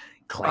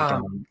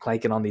Um,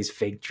 clanking on these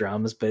fake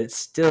drums, but it's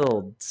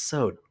still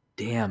so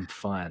damn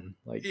fun.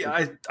 Like,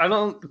 Yeah, I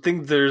don't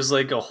think there's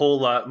like a whole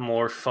lot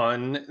more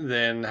fun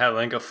than having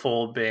like a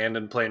full band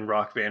and playing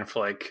rock band for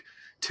like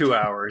 2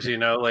 hours,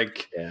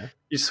 like yeah.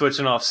 you're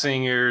switching off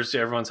singers,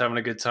 everyone's having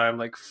a good time.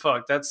 Like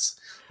fuck, those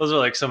are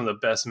like some of the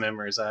best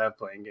memories I have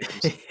playing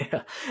games.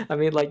 Yeah, I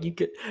mean, like you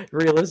could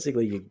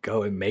realistically, you could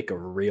go and make a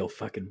real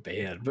fucking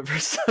band, but for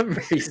some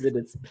reason,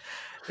 Well, it's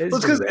it's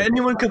just because way more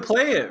anyone fun. could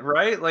play it,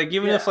 right? Like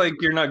even if Yeah, like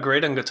you're not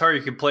great on guitar,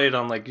 you could play it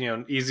on like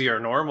easy or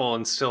normal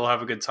and still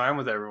have a good time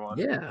with everyone.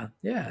 yeah,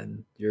 yeah,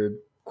 and you're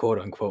quote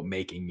unquote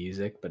making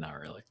music, but not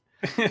really.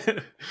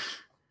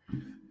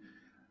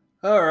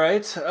 All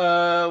right.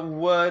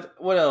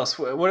 What else?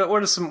 What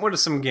are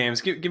some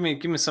games? Give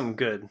me something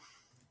good.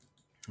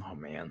 Oh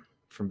man,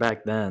 from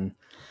back then.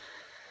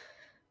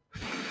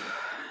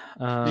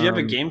 Did you have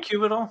a um,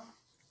 GameCube at all?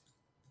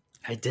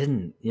 I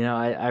didn't.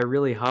 I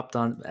really hopped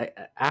on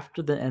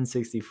after the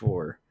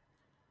N64.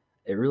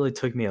 It really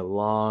took me a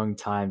long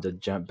time to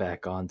jump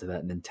back onto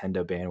that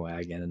Nintendo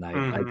bandwagon, and I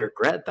Mm-hmm.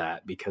 regret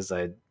that because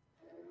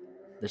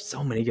there's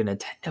so many good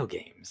Nintendo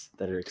games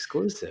that are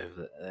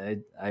exclusive.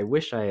 I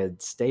wish I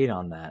had stayed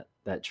on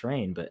that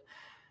train, but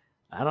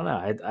I don't know.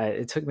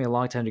 It took me a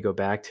long time to go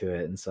back to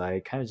it, and so I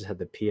kind of just had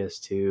the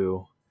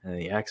PS2 and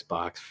the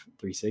Xbox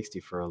 360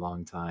 for a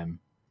long time.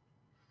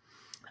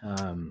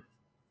 Um,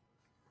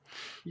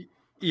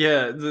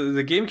 Yeah,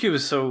 the GameCube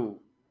is so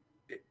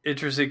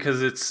interesting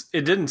because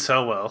it didn't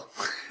sell well.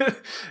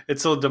 It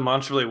sold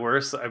demonstrably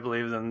worse, I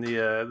believe, than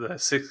the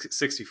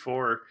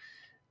 64.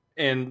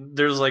 And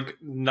there's like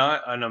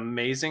not an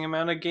amazing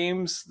amount of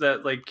games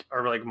that like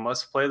are like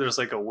must play. There's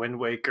like a Wind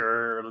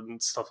Waker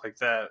and stuff like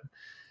that.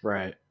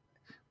 right.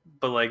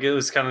 But like it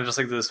was kind of just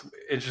like this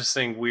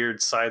interesting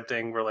weird side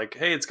thing where like,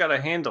 hey, it's got a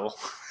handle.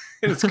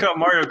 It's got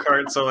Mario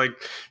Kart, so like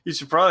you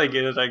should probably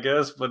get it, I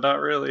guess, but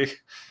not really.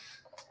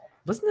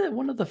 Wasn't it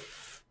one of the?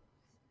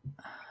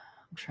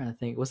 I'm trying to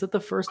think. Was it the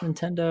first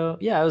Nintendo?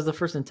 Yeah, it was the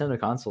first Nintendo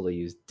console to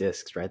use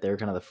discs. Right? They were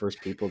kind of the first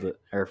people to.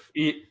 Or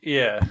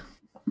Yeah,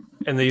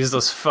 and they use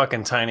those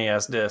fucking tiny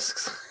ass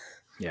discs,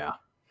 yeah,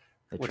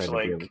 they which tried to be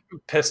like able.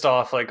 pissed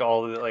off like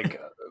all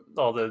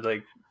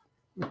the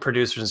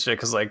producers and shit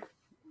because like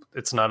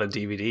it's not a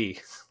DVD.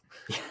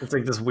 It's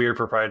like this weird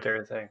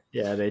proprietary thing.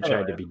 Yeah, they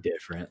tried to Anyway, be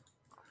different.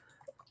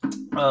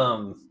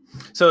 um,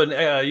 so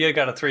you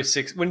got a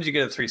 360. When did you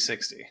get a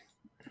 360?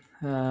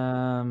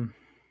 Um,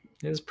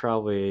 it was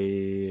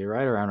probably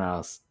right around when I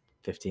was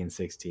 15,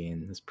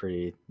 16. It was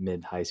pretty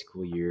mid high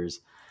school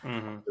years.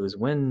 Mm-hmm. It was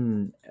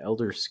when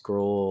Elder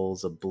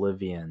Scrolls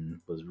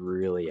Oblivion was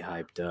really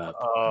hyped up.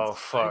 And Oh so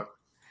fuck.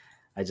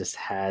 I just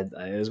had,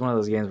 it was one of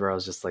those games where I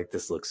was just like,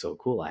 this looks so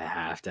cool. I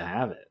have to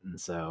have it. And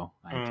so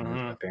I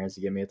convinced my Mm-hmm. parents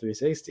to give me a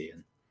 360.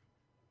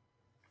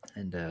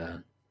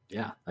 And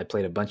yeah, I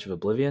played a bunch of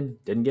Oblivion.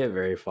 Didn't get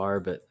very far,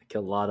 but I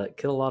killed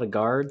a lot of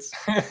guards,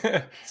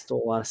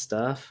 stole a lot of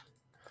stuff,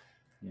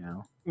 you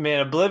know.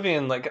 Man,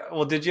 Oblivion, like,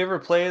 well, did you ever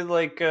play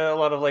like a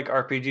lot of like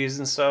RPGs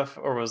and stuff,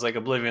 or was like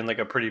Oblivion like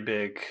a pretty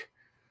big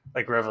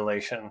like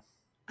revelation?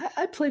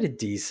 I played a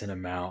decent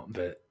amount,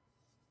 but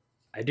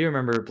I do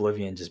remember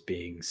Oblivion just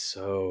being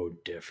so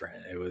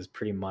different. It was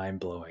pretty mind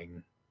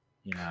blowing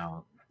you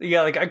know.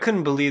 Yeah, like I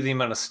couldn't believe the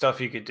amount of stuff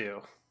you could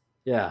do.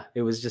 Yeah,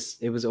 it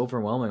was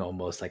overwhelming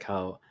almost, like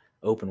how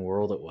open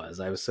world it was.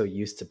 I was so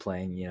used to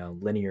playing,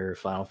 linear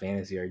Final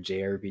Fantasy or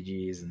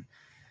JRPGs and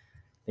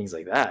things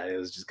like that. It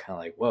was just kind of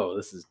like, whoa,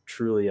 this is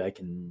truly, I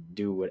can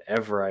do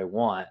whatever I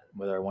want,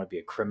 whether I want to be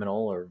a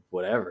criminal or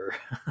whatever.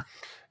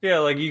 Yeah,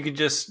 like you could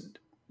just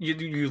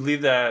you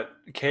leave that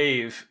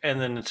cave and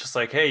then it's just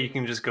like, hey, you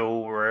can just go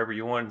wherever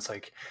you want. It's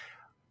like,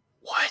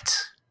 what?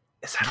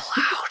 Is that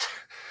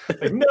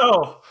allowed? Like,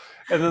 no.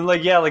 And then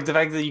like, yeah, like the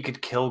fact that you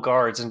could kill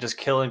guards and just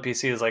kill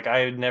NPCs, like I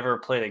had never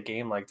played a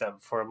game like that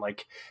before. I'm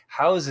like,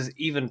 how is this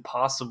even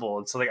possible?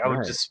 And so like I would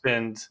Right. just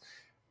spend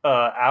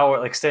hour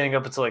like staying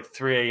up until like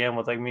 3 a.m.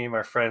 with like me and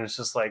my friend. It's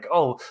just like,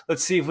 oh,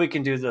 let's see if we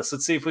can do this.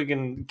 Let's see if we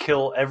can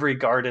kill every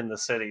guard in the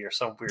city or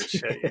some weird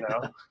shit, you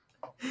know?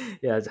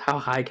 Yeah, it's how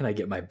high can I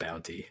get my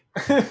bounty?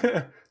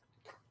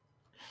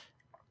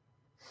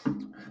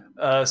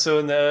 So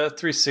in the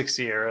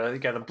 360 era, you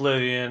got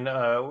Oblivion.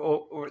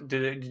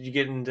 Did you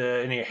get into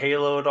any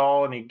Halo at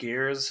all? Any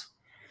Gears?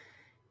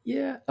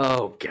 Yeah.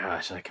 Oh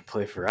gosh, I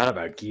completely forgot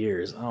about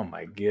Gears. Oh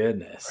my I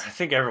goodness.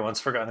 think everyone's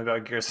forgotten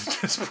about Gears at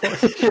this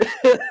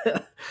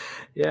point.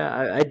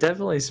 Yeah, I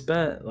definitely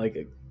spent like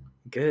a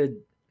good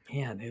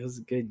man. It was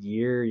a good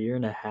year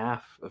and a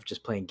half of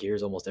just playing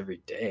Gears almost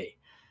every day.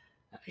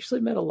 I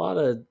actually met a lot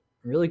of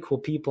really cool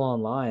people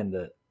online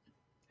that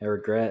I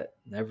regret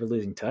never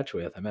losing touch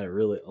with. I met a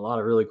lot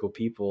of really cool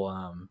people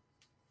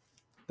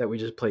that we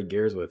just played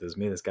Gears with. It was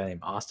me and this guy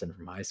named Austin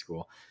from high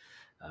school.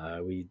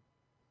 We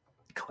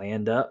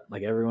clanned up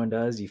like everyone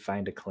does. You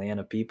find a clan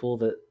of people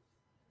that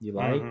you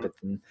like, Hmm. but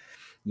then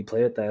you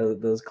play with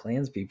those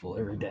clans people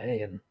every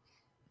day, and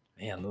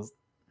man,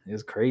 it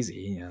was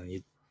crazy.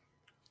 You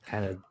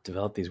kind of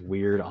develop these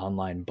weird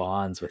online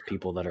bonds with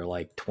people that are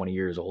like 20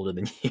 years older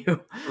than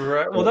you.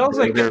 Right. Well, But that was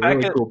like they're back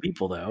really at. cool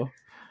people, though.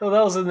 Well,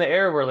 that was in the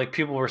era where like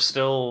people were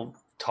still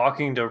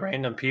talking to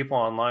random people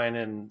online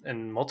in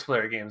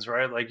multiplayer games,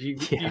 right? Like you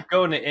Yeah,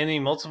 go into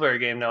any multiplayer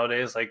game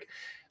nowadays, like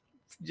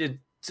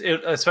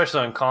especially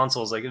on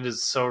consoles, like it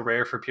is so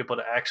rare for people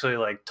to actually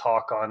like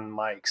talk on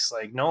mics.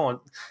 Like no one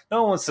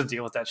wants to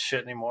deal with that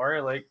shit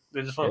anymore. Like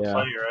they just want to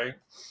play, yeah, right?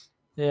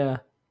 yeah,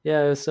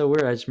 yeah. It was so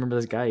weird. I just remember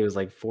this guy. He was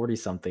like 40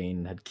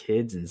 something, had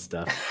kids and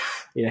stuff.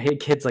 He had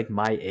kids like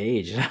my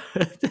age,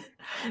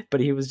 but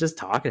he was just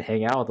talking,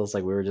 hang out with us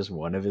like we were just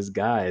one of his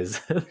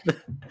guys. Like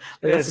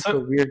that's It's such a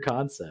so weird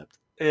concept.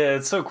 yeah,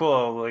 it's so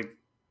cool. Like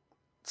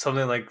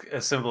something like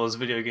as simple as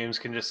video games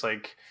can just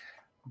like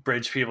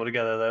bridge people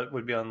together that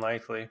would be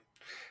unlikely.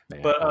 Yeah,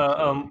 But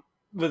absolutely.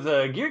 with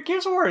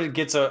Gears of War, it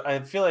gets I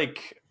feel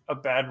like a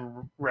bad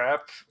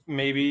rap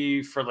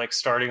maybe for like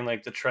starting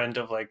like the trend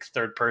of like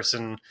third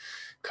person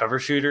cover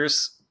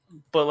shooters.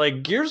 But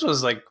like Gears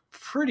was like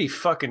pretty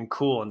fucking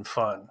cool and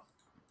fun.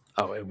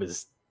 Oh, it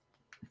was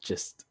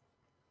just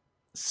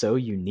so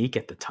unique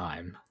at the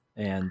time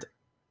and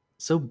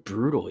so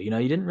brutal. You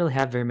didn't really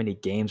have very many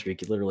games where you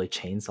could literally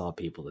chainsaw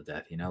people to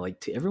death.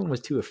 Like everyone was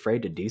too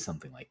afraid to do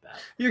something like that.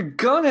 Your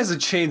gun has a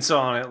chainsaw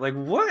on it. Like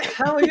what?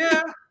 Hell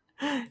yeah!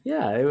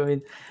 Yeah, I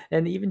mean,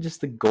 and even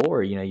just the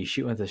gore. You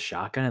shoot with a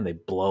shotgun and they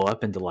blow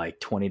up into like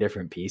 20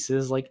 different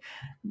pieces. Like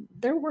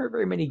there weren't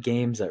very many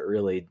games that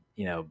really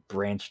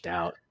branched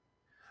out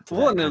to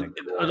Well, that and kind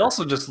of it gore.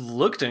 also just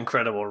looked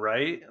incredible,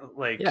 right?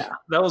 Like Yeah,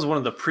 that was one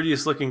of the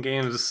prettiest looking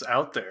games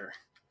out there.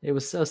 it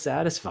was so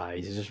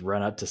satisfying. You just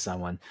run up to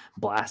someone,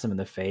 blast them in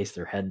the face,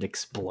 their head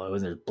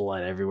explodes, there's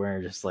blood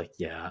everywhere. Just like,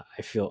 yeah,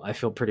 I feel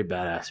pretty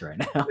badass right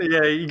now.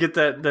 Yeah, you get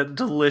that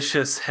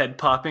delicious head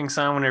popping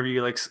sound whenever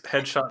you like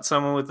headshot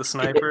someone with the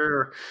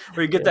sniper,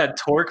 or you get Yeah, that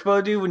torque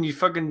bow, dude, when you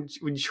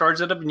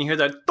charge it up and you hear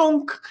that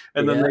thunk,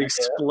 and then yeah, they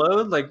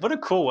explode. Like, what a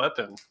cool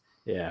weapon!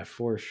 yeah,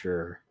 for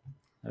sure.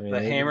 I mean,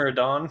 The Hammer of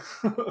Dawn.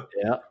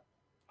 yeah.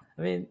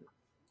 I mean,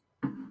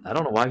 I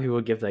don't know why people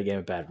would give that game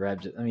a bad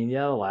rep. I mean,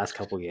 yeah, the last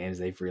couple games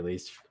they've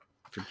released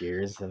for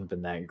Gears haven't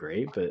been that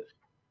great, but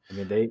I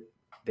mean,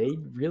 they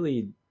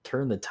really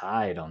turned the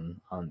tide on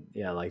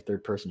yeah, like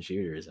third person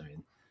shooters. I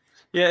mean,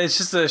 Yeah, it's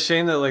just a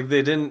shame that like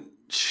they didn't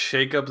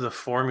shake up the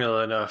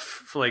formula enough.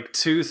 For, like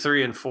 2,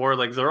 3, and 4,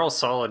 like they're all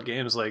solid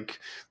games. Like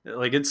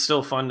it's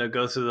still fun to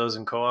go through those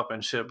in co-op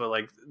and shit. But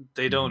like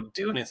they mhm. don't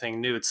do anything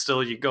new. It's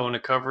still you go into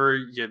cover,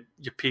 you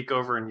peek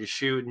over and you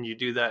shoot, and you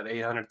do that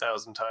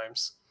 800,000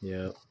 times.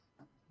 Yeah.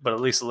 But at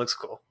least it looks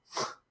cool.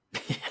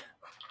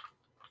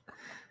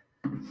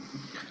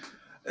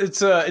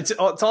 It's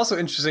also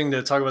interesting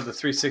to talk about the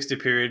 360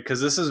 period because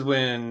this is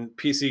when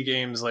PC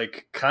games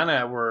like kind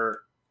of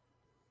were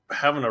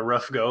having a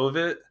rough go of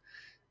it.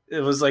 It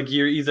was like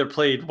you either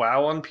played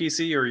WoW on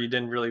PC or you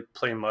didn't really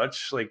play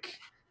much. Like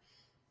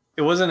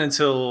it wasn't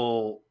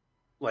until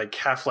like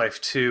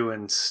Half-Life 2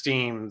 and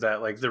Steam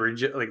that like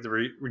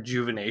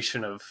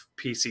rejuvenation of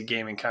PC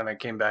gaming kind of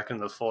came back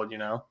into the fold, you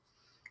know?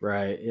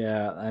 Right.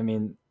 Yeah. I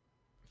mean,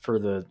 for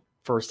the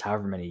first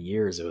however many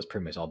years, it was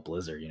pretty much all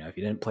Blizzard. If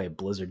you didn't play a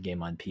Blizzard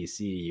game on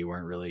PC, you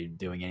weren't really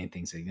doing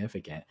anything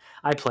significant.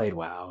 I played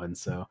WoW, and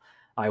so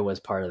I was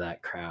part of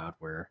that crowd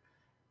where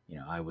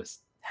I was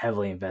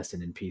heavily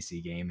invested in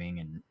PC gaming,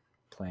 and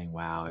playing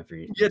WoW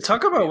every Yeah,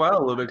 talk about day. WoW a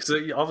little bit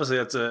because obviously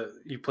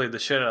you played the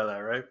shit out of that,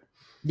 right?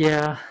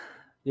 Yeah,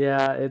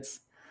 yeah, it's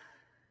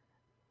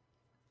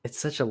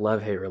such a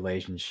love-hate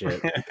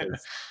relationship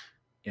because,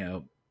 you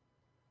know,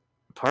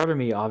 part of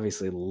me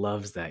obviously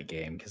loves that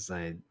game because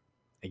I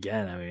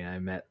mean, I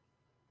met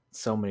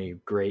so many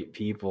great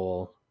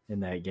people in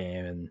that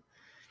game, and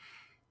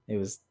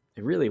it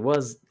really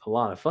was a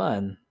lot of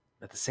fun.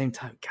 At the same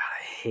time, God,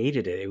 I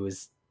hated it. It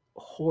was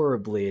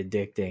horribly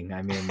addicting.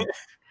 I mean,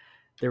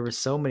 there were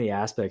so many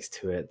aspects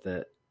to it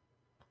that,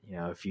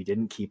 if you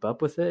didn't keep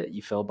up with it,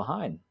 you fell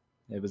behind.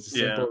 It was as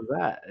Yeah. simple as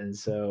that. And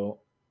so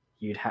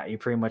you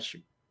pretty much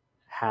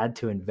had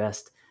to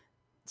invest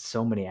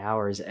so many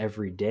hours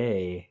every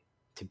day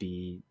to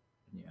be,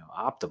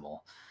 optimal.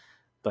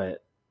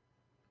 But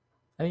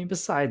I mean,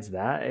 besides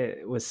that,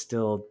 it was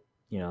still,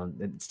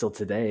 it still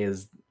today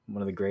is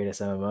one of the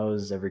greatest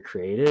MMOs ever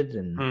created.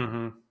 And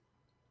Mm-hmm.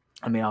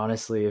 I mean,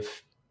 honestly,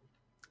 if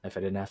I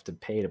didn't have to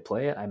pay to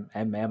play it,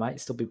 I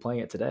might still be playing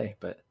it today.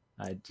 But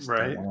I just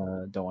Right.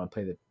 don't want to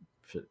pay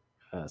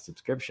the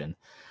subscription.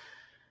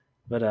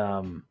 But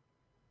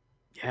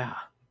yeah,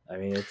 I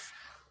mean, it's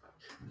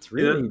Yeah,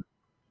 really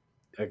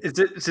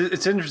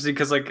it's interesting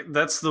because like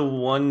that's the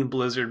one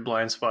Blizzard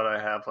blind spot I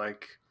have.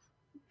 Like,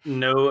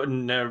 no,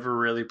 never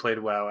really played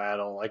WoW at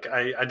all. Like,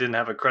 I didn't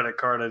have a credit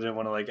card. I didn't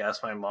want to like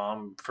ask my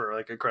mom for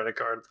like a credit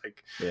card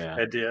like yeah,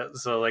 idea.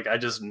 So like I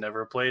just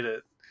never played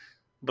it.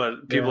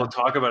 But people yeah.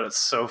 talk about it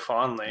so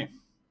fondly.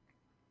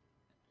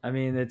 I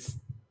mean, it's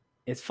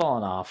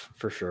fallen off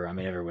for sure. I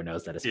mean, everyone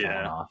knows that it's fallen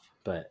Yeah. off.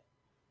 But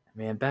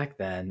man, back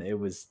then there You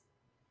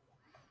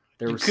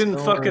were couldn't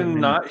so fucking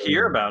many not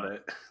hear things. about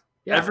it.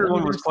 Yeah, I mean,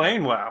 Everyone was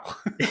playing WoW.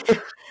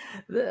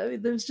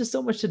 there's just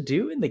so much to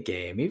do in the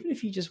game. Even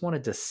if you just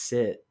wanted to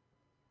sit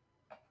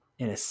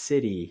in a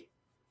city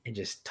and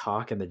just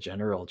talk in the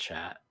general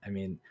chat. I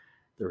mean,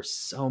 there were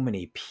so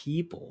many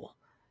people,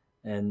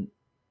 and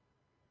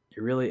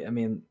I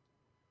mean,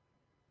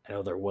 I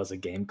know there was a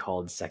game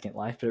called Second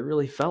Life, but it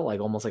really felt like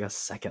almost like a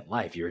second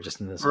life. You were just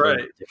in this whole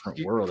Right.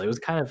 different world. It was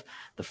kind of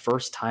the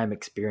first time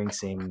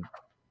experiencing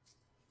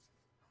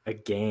a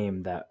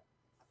game that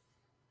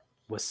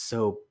was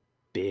so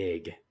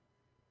big.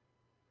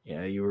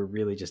 You were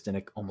really just in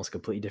a almost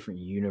completely different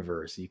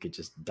universe. You could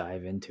just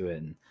dive into it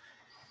and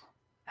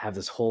have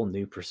this whole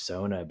new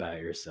persona about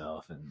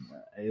yourself, and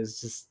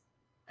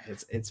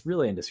it's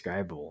really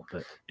indescribable.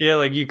 But Yeah,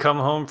 like you come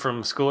home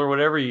from school or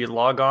whatever, you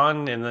log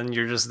on, and then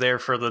you're just there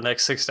for the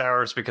next 6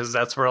 hours because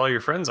that's where all your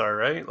friends are,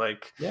 right?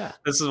 Like, yeah,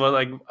 this is what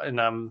like, and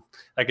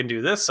I can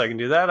do this, I can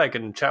do that, I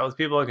can chat with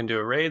people, I can do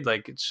a raid.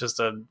 Like, it's just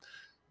a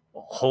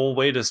whole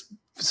way to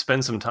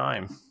spend some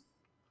time.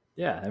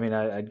 yeah. I mean,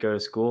 I'd go to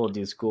school,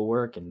 do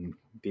schoolwork, and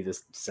be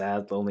this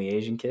sad, lonely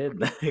Asian kid.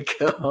 And then I'd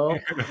go home,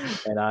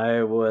 and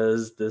I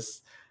was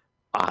this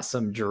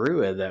awesome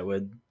druid that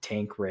would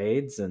tank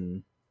raids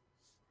and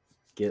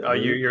get Oh,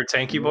 loot. you're a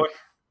tanky boy.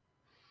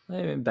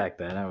 I mean, back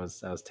then I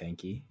was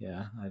tanky.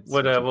 Yeah, I'd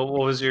What switch. what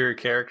was your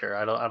character?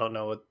 I don't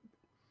know what.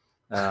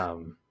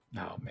 Oh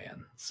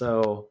man.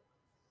 So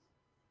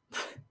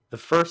the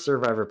first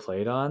server I ever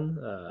played on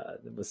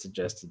was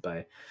suggested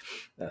by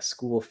a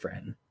school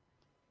friend,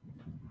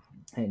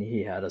 and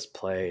he had us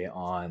play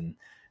on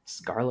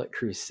Scarlet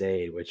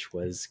Crusade, which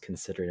was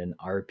considered an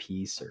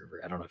RP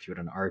server. I don't know if you what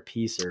an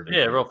RP server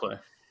Yeah, is. role play.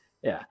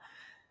 Yeah,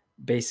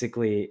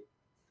 basically,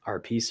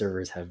 RP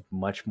servers have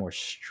much more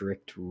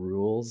strict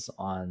rules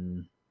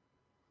on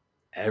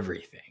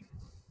everything.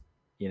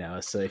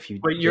 So if you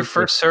Wait, your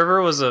first server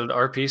was an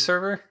RP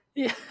server?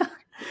 yeah.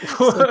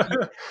 So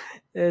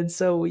And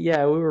so,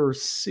 yeah, we were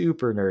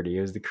super nerdy.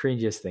 It was the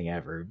cringiest thing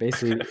ever.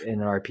 Basically,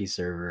 in an RP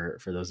server,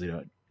 for those who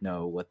don't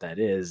know what that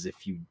is,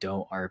 if you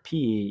don't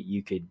RP,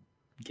 you could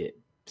get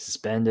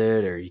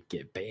suspended or you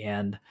get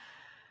banned.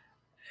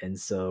 And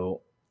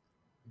so,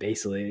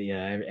 basically,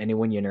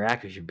 anyone you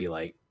interact with should be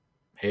like,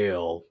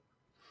 "Hail,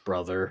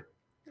 brother."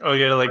 Oh,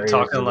 yeah, like Prayers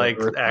talking to the like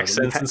Earth Mother.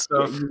 accents and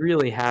Yeah, stuff. you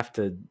really have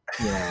to,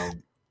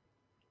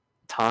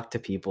 talk to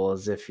people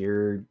as if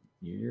you're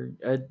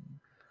a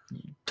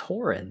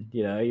Tauren,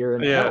 you're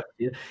an Yeah. elf.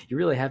 You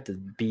really have to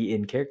be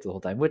in character the whole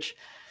time, which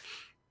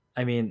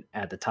I mean,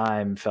 at the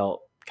time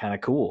felt kind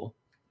of cool,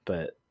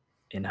 but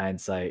in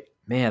hindsight,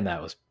 man,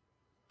 that was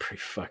pretty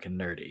fucking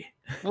nerdy.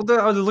 Well,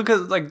 look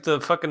at like the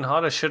fucking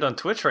hottest shit on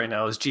Twitch right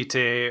now is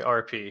GTA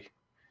RP.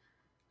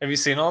 Have you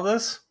seen all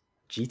this?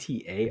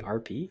 GTA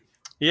RP?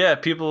 Yeah,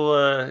 people.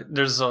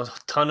 There's a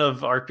ton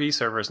of RP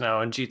servers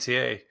now in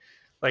GTA.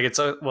 Like it's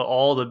well,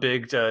 all the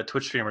big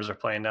Twitch streamers are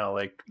playing now,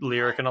 like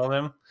Lyric and all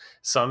them.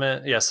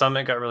 Summit, yeah,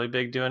 Summit got really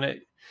big doing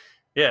it.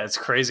 Yeah, it's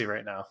crazy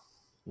right now.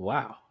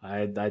 Wow,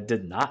 I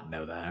did not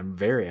know that. I'm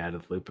very out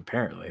of the loop.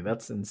 Apparently,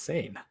 that's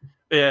insane.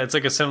 Yeah, it's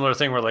like a similar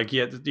thing where like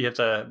you have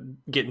to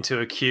get into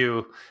a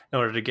queue in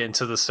order to get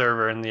into the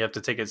server, and you have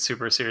to take it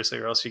super seriously,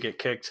 or else you get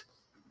kicked.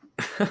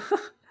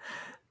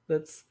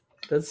 that's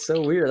that's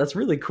so weird. That's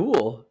really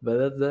cool,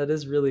 but that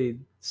is really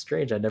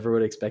strange. I never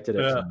would have expected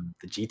it Yeah, from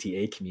the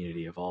GTA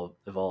community of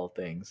all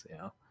things.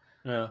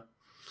 yeah.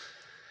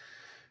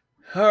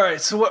 All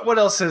right. So what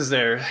else is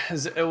there?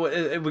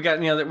 We got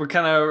any other? We're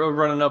kind of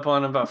running up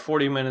on about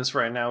 40 minutes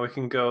right now. We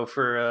can go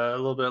for a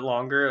little bit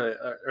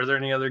longer. Are there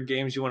any other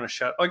games you want to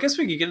shout? Oh, I guess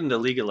we could get into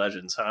League of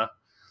Legends, huh?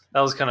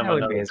 That was kind of Yeah, we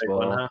another may as big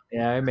one, well. huh?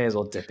 Yeah, we may as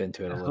well dip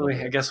into it a little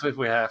I bit. guess if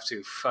we have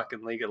to,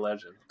 fucking League of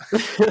Legends.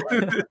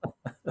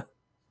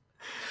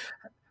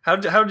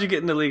 How'd you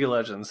get into League of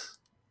Legends?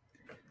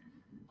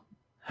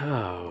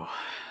 Oh,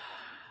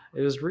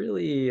 it was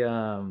really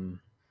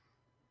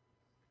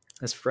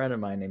this friend of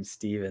mine named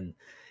Steven.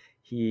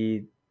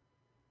 He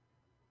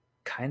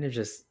kind of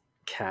just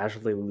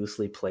casually,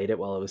 loosely played it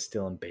while it was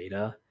still in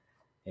beta.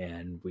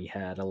 And we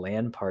had a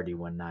LAN party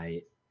one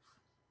night.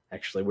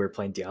 Actually, we were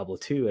playing Diablo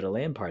 2 at a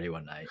LAN party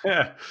one night.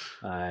 Yeah.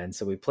 And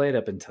so we played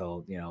up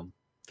until,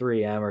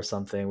 3 a.m. or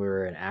something. We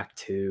were in Act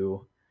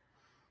 2.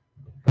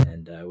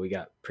 And we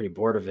got pretty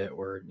bored of it,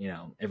 where,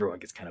 everyone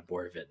gets kind of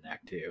bored of it in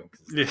Act 2.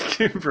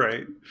 Yeah,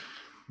 right.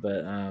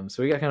 But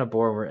so we got kind of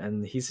bored,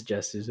 and he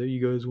suggested, "Hey,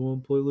 you guys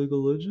want to play League of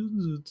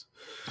Legends?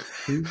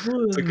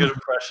 It's a good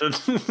impression.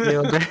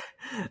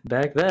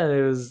 Back then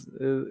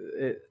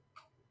it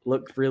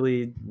looked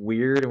really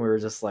weird, and we were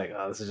just like,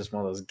 "Oh, this is just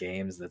one of those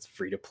games that's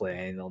free to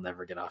play, and they'll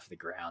never get off the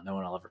ground. No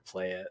one will ever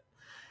play it."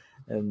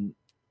 And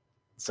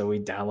so we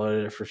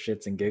downloaded it for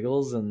shits and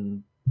giggles,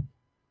 and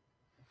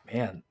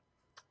man,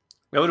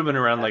 That would have been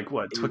around like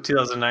what,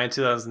 2009,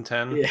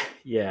 2010?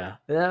 yeah.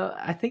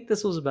 I think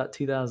this was about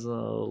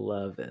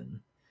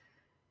 2011,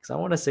 because I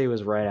want to say it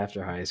was right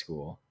after high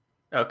school.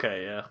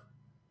 Okay, yeah.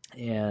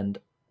 And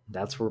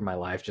that's where my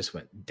life just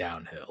went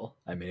downhill.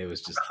 I mean, it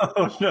was just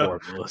Oh no.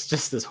 horrible. It was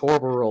just this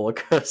horrible roller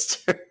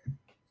coaster.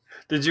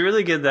 Did you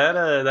really get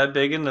that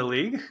big in the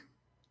league?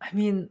 I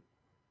mean,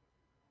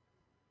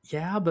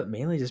 yeah, but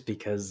mainly just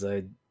because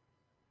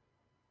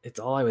it's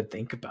all I would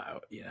think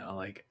about.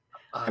 Like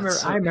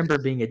I remember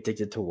being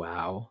addicted to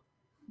WoW,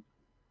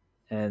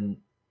 and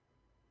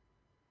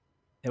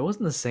it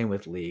wasn't the same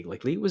with League.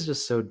 Like League was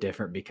just so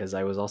different because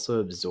I was also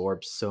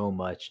absorbed so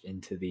much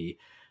into the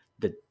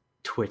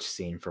Twitch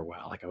scene for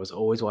WoW. Like I was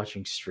always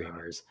watching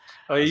streamers.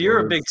 Oh, you're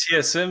a big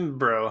TSM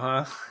bro,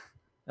 huh?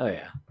 Oh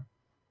yeah.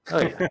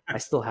 I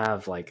still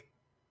have like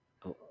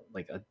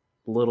a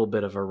little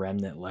bit of a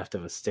remnant left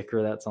of a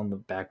sticker that's on the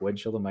back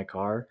windshield of my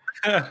car.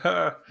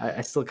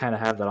 I still kind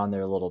of have that on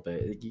there a little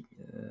bit.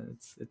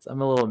 It's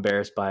I'm a little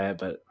embarrassed by it,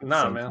 but at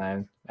the same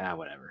time,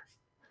 whatever.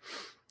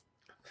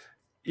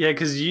 Yeah,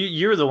 because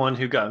you're the one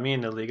who got me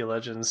into League of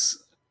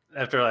Legends.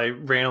 After I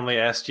randomly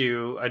asked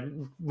you,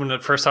 when the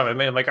first time I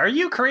met, I'm like, "Are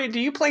you Korean? Do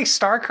you play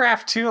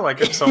StarCraft too?"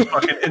 Like I'm some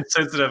fucking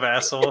insensitive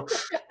asshole.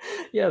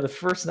 Yeah, the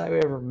first night we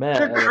ever met.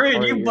 You're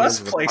Korean. You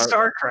must play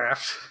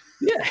StarCraft.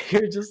 Yeah,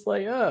 you're just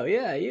like, oh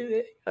yeah,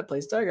 I play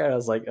StarCraft. I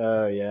was like,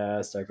 oh yeah,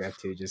 StarCraft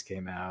 2 just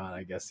came out.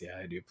 I guess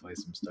I do play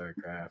some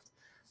StarCraft.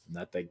 I'm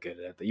not that good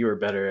at it. You were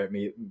better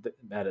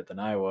at it than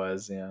I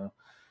was,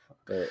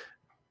 But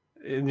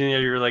and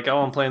you were like, "Oh,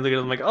 I'm playing League."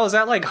 I'm like, "Oh, is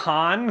that like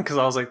Han?" Because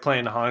I was like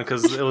playing Han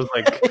because it was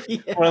like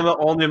one of the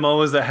only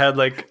moments that had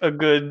like a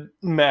good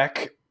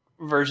Mac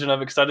version of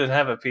it. Because I didn't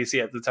have a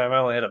PC at the time; I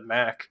only had a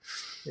Mac.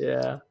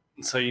 Yeah.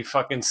 So you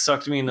fucking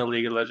sucked me into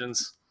League of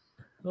Legends.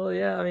 Well,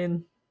 yeah, I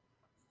mean,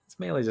 it's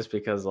mainly just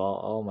because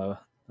all my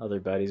other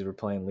buddies were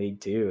playing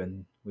League too,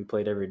 and we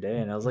played every day.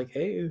 And I was like,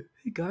 hey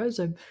guys,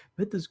 I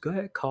met this guy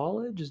at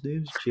college. His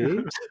name's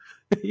James.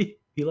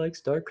 he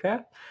likes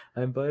StarCraft.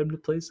 I invited him to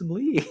play some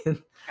League.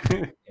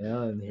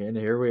 And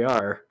here we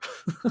are.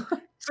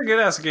 It's a good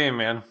ass game,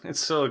 man. It's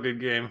still a good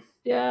game.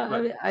 Yeah,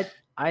 but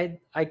I mean,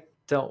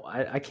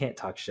 I can't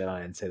talk shit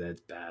on it and say that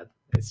it's bad.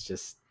 It's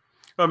just.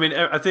 I mean,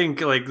 I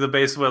think like the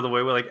base of the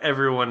way like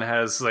everyone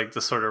has like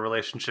the sort of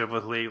relationship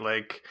with League,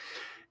 like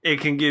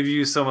it can give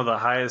you some of the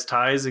highest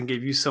highs and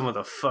give you some of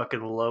the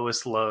fucking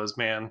lowest lows,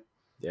 man.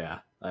 Yeah,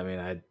 I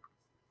mean,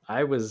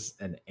 I was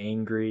an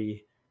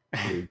angry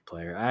League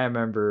player. I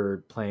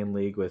remember playing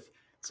League with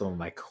some of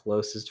my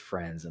closest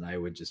friends, and I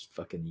would just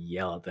fucking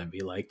yell at them,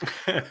 be like,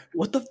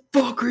 "What the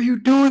fuck are you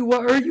doing? Why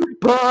are you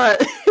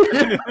bot?"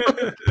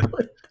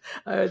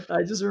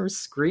 I just remember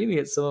screaming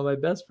at some of my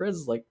best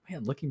friends. Like,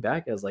 man, looking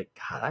back, I was like,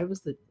 God, I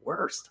was the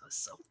worst. I was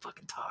so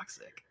fucking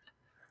toxic.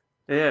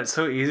 Yeah, it's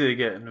so easy to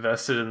get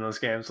invested in those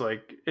games.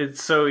 Like,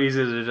 it's so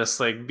easy to just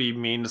like be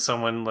mean to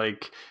someone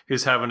like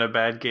who's having a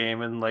bad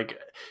game, and like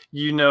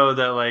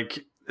that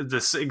like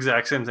this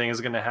exact same thing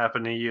is going to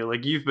happen to you.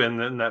 Like you've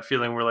been in that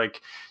feeling where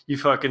like you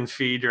fucking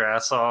feed your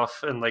ass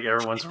off, and like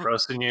everyone's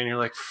roasting you, and you're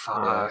like,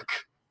 fuck.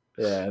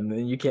 Yeah, and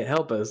then you can't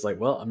help it. It's like,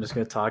 well, I'm just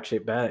going to talk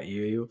shit bad at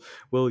you.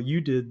 Well, you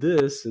did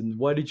this, and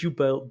why did you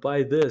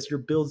buy this? Your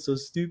build's so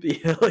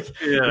stupid. Like,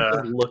 yeah,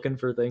 just looking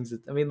for things.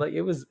 I mean, like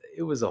it was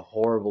a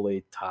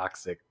horribly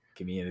toxic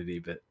community,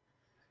 but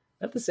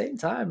at the same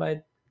time,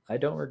 I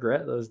don't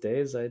regret those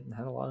days. I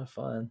had a lot of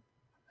fun.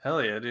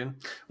 Hell yeah, dude.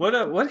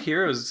 What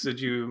heroes did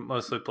you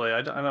mostly play?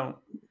 I don't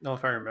know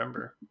if I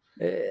remember.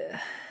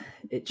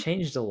 It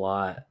changed a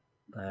lot.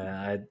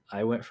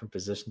 I went from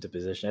position to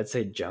position. I'd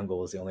say jungle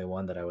was the only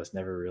one that I was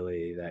never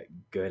really that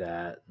good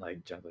at.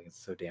 Like jungling is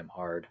so damn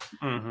hard.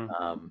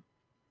 Mm-hmm.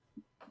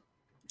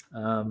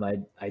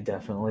 I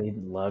definitely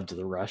loved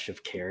the rush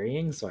of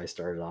carrying, so I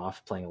started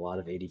off playing a lot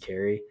of AD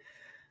carry,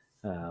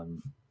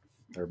 um,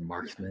 or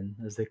marksman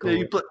as they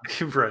Yeah, call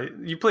it. right.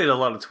 You played a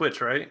lot of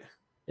Twitch, right?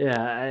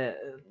 Yeah,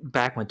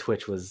 back when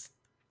Twitch was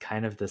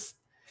kind of this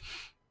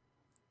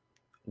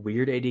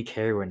weird AD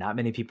carry where not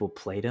many people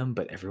played him,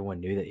 but everyone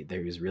knew that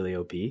he was really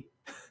OP.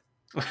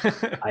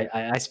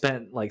 I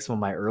spent like some of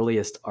my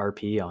earliest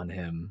RP on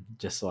him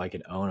just so I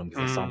could own him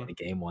because I saw him in Mm. a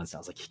game once. And I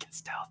was like, he can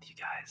stealth you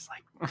guys,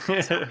 like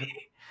he's OP.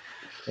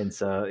 And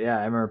so yeah,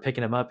 I remember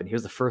picking him up, and he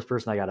was the first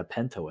person I got a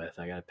penta with.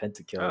 I got a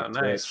penta kill Oh, with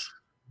nice.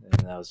 Twitch,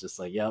 and I was just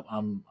like, "Yep,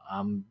 I'm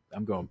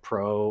going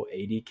pro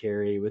AD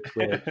carry with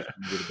Twitch. I'm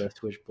gonna be the best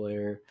Twitch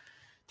player."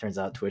 Turns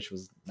out Twitch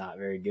was not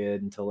very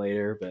good until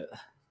later, but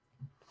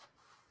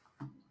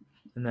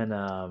and then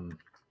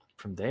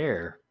from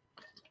there,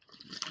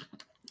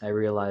 I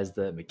realized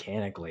that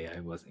mechanically I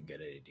wasn't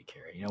good at AD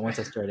carry. Once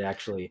I started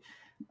actually,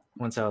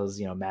 once I was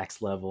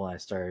max level, and I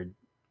started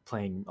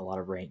playing a lot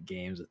of ranked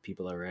games with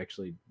people that were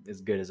actually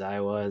as good as I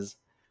was,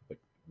 but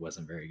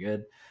wasn't very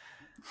good.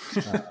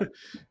 Uh,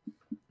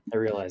 I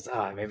realized,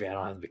 maybe I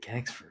don't have the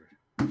mechanics for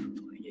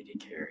playing AD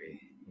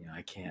carry.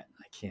 I can't.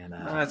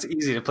 It's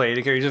easy to play.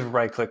 You just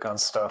right click on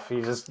stuff.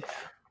 You just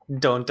Yeah,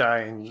 don't die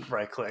and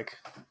right click.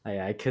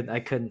 I couldn't.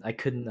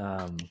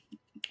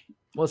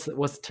 What's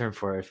the term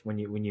for it when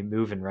you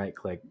move and right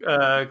click?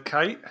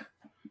 Kite?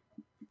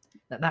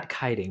 Not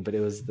kiting, but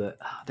it was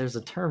there's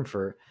a term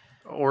for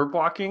Orb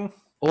walking?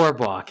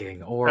 orb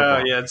walking. Orb Oh,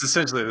 walking. yeah, it's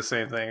essentially the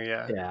same thing,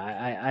 yeah.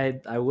 Yeah,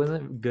 I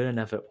wasn't good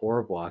enough at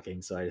orb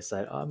walking, so I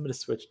decided, I'm going to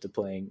switch to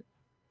playing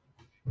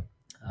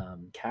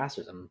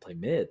casters. I'm going to play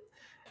mid.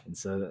 And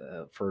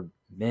so for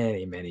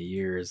many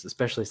years,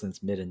 especially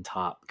since mid and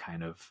top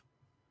kind of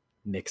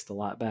mixed a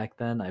lot back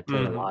then, I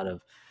played a Mm-hmm. lot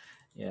of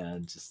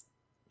just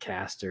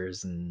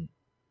casters and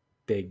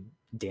big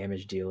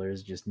damage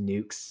dealers, just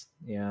nukes,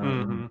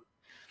 Mm-hmm.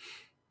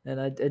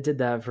 and I did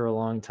that for a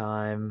long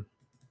time.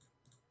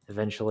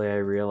 Eventually I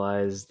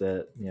realized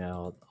that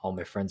all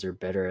my friends are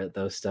better at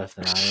those stuff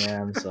than I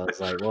am, so I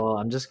was like, well,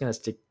 I'm just gonna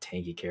stick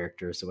tanky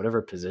characters, so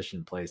whatever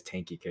position plays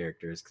tanky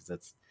characters, because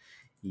that's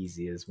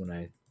easy is what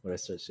I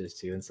switched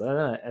to. And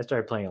so I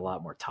started playing a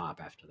lot more top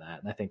after that,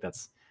 and I think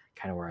that's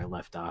kind of where I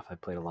left off. I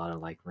played a lot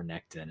of like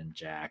Renekton and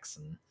Jax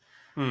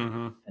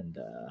Mm-hmm. and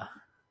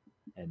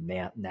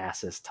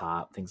Nasus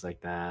top, things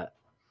like that.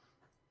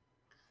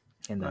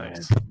 And then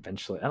Nice.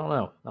 eventually, I don't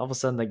know, all of a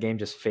sudden the game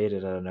just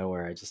faded out of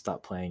nowhere. I just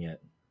stopped playing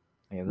it,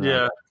 and then I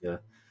Yeah. got to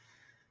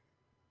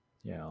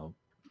you know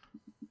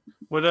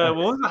What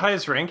was the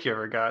highest rank you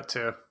ever got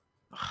to?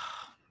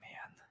 oh,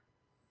 man,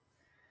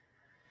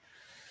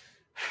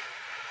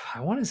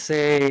 I want to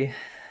say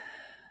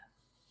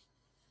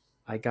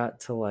I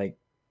got to like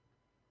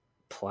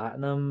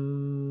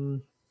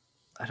platinum.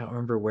 I don't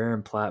remember where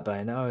in plat, but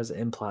I know I was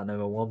in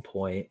platinum at one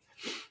point.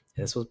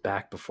 And this was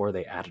back before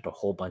they added a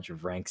whole bunch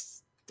of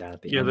ranks down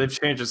at the Yeah, end. they've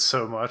changed it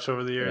so much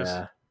over the years.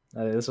 Yeah,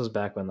 this was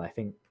back when I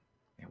think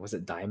was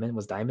it Diamond?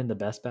 Was Diamond the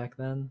best back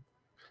then?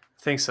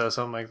 I think so,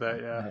 something like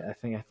that, yeah.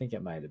 I think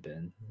it might have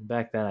been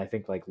back then. I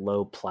think like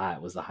low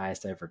plat was the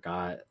highest I ever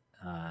got.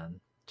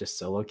 Just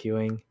solo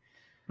queuing.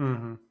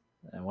 Mm-hmm.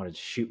 I wanted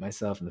to shoot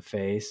myself in the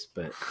face,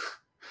 but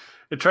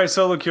Try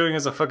solo queuing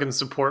as a fucking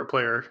support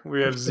player.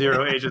 We have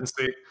zero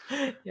agency.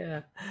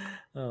 yeah.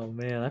 Oh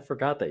man, I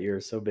forgot that you were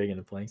so big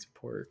into playing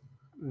support.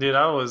 Dude,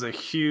 I was a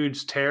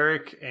huge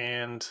Tarek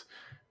and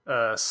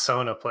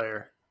Sona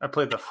player. I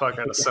played the fuck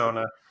out of Yeah.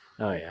 Sona.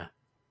 Oh yeah.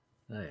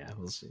 Oh yeah.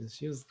 Well,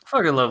 she was.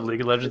 Fucking love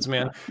League of Legends,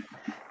 man.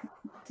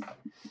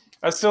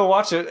 I still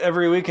watch it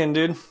every weekend,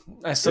 dude.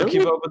 I still Really?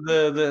 keep up with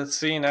the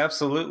scene,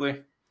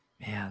 absolutely.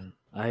 Man,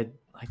 I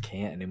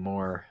can't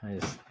anymore.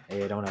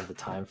 I don't have the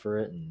time for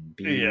it, and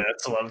Yeah, B,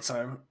 it's a lot of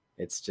time.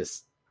 it's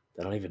just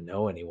I don't even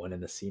know anyone in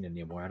the scene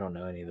anymore. I don't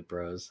know any of the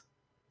bros.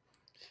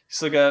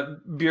 Still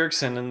got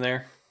Bjergsen in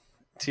there,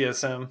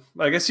 TSM.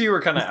 I guess you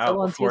were kind of He's still out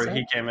on before TSM?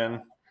 he came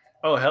in.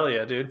 Oh, hell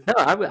yeah, dude. No,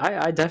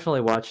 I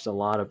definitely watched a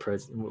lot of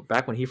pros.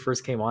 Back when he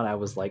first came on, I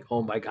was like,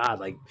 oh my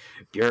god, like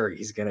Bjerg,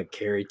 he's gonna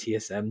carry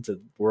TSM to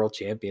world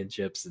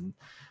championships, and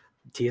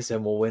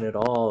TSM will win it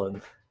all.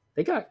 And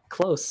they got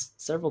close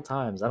several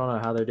times. I don't know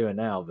how they're doing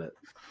now, but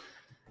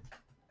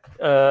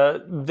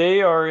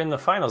They are in the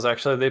finals,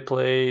 actually. They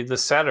play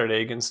this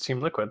Saturday against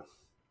Team Liquid.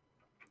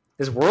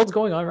 is Worlds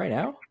going on right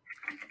now?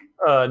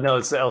 No,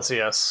 it's the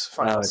LCS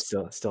finals.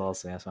 Oh, it's still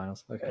LCS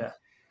finals. Okay. Yeah.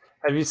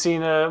 Have you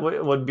seen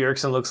what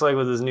Bjergsen looks like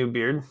with his new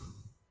beard?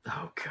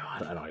 Oh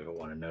god, I don't even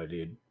want to know,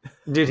 dude.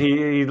 Dude,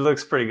 he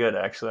looks pretty good,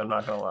 actually. I'm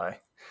not gonna lie.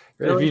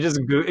 Really?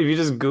 If you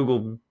just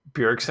Google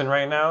Bjergsen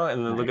right now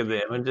and then look Right. at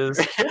the images,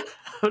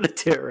 I'm gonna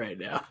do it right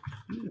now.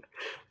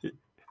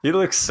 he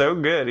looks so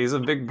good. He's a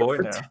big boy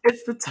now.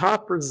 It's the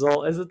top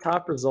result. It's the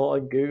top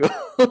result on Google.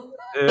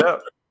 Yeah,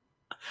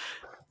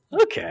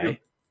 Okay.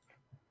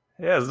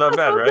 yeah, it's not That's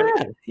bad, not right?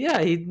 bad.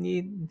 Yeah,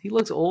 he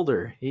looks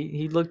older.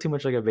 He looked too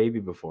much like a baby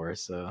before,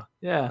 so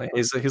yeah.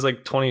 He's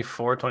like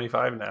 24,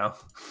 25 now.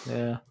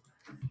 Yeah.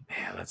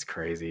 Man, that's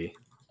crazy.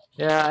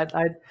 Yeah,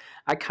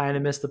 I kind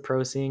of miss the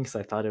pro scene because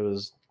I thought it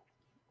was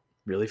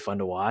really fun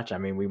to watch. I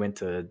mean, we went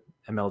to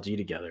MLG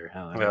together.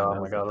 I mean,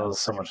 Oh my god, that that was was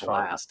so such a much fun.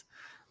 blast.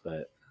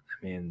 But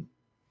I mean,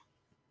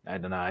 I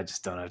don't know. I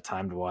just don't have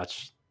time to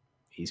watch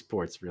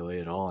esports really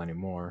at all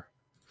anymore.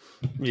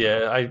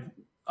 Yeah,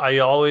 I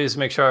always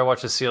make sure I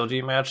watch a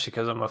CLG match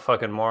because I'm a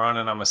fucking moron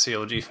and I'm a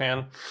CLG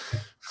fan.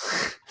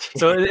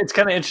 So it's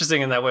kind of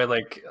interesting in that way,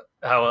 like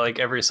how like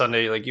every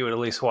Sunday, like you would at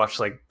least watch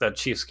like that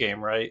Chiefs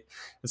game, right?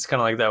 It's kind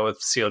of like that with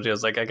CLG. I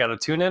was like, I got to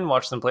tune in,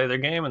 watch them play their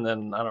game, and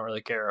then I don't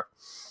really care.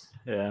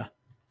 Yeah.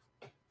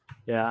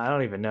 Yeah, I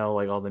don't even know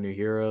like all the new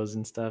heroes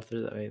and stuff. I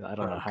mean, I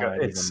don't know Oh how god,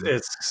 I'd even.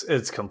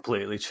 it's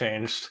completely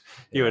changed.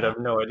 You would Yeah, have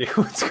no idea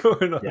what's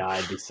going on. yeah,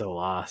 I'd be so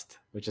lost,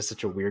 which is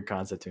such a weird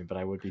concept to me. But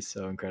I would be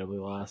so incredibly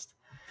lost.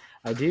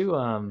 I do.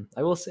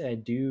 I will say I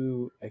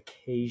do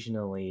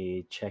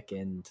occasionally check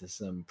into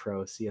some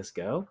pro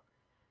CS:GO.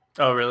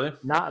 Oh really?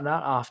 Not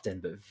often,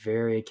 but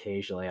very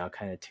occasionally. I'll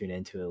kind of tune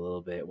into it a little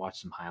bit,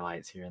 watch some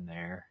highlights here and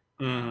there.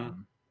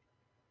 Mm-hmm.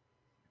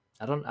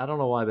 I don't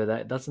know why,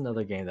 but that's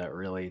another game that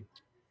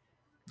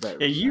Yeah,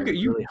 I you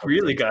really hope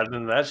really takes. got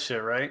into that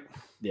shit, right?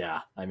 Yeah,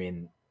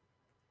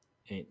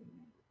 it,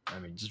 I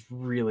mean, just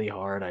really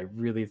hard. I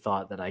really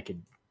thought that I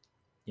could,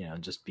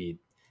 just be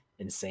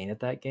insane at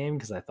that game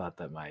because I thought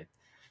that my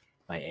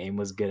aim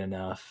was good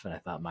enough and I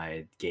thought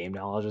my game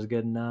knowledge was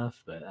good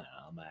enough. But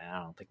I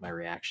don't think my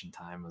reaction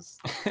time was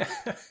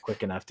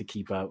quick enough to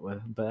keep up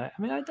with. But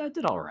I mean, I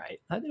did all right.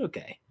 I did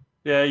okay.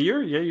 Yeah,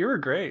 you were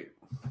great.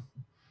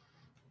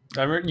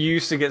 I remember you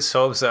used to get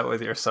so upset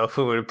with yourself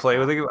when we would play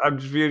with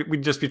it.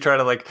 We'd just be trying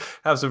to like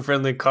have some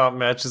friendly comp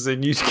matches,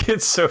 and you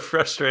get so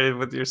frustrated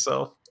with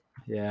yourself.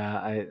 Yeah,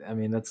 I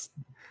mean that's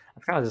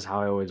kind of just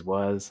how I always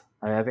was.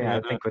 Yeah.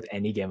 I think with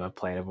any game I've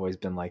played, I've always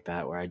been like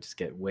that, where I just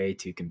get way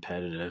too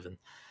competitive, and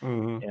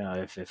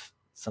Mm-hmm. if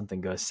something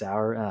goes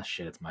sour, oh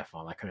shit, it's my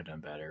fault. I could have done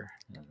better.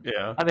 And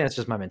Yeah. I think that's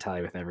just my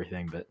mentality with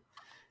everything. But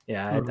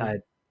yeah, Mm-hmm.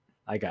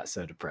 I got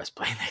so depressed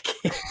playing that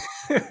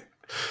game.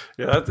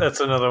 Yeah, that's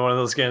another one of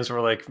those games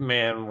where, like,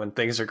 man, when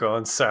things are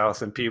going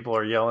south and people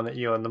are yelling at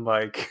you on the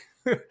mic.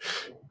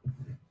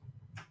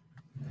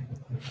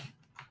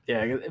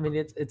 Yeah, I mean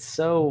it's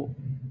so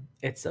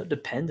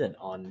dependent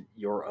on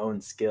your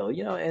own skill.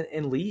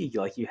 In League,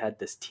 like you had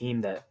this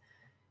team that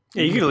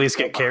Yeah, you even could if at you least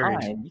fell get carried.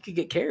 behind, you could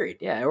get carried.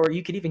 Yeah, or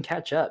you could even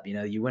catch up.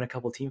 You win a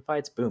couple team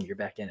fights, boom, you're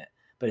back in it.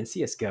 But in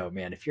CS:GO,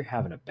 man, if you're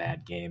having a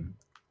bad game,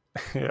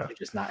 Yeah. you're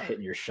just not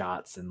hitting your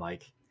shots, and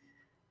like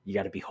you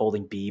got to be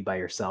holding B by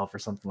yourself or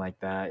something like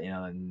that,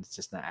 and it's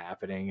just not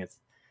happening. It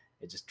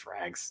just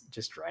drags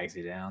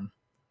you down.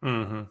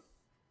 Mm-hmm.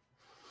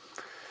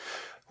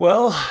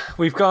 Well,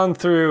 we've gone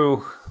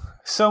through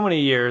so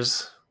many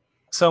years,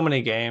 so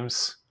many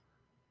games,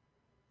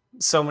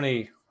 so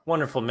many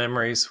wonderful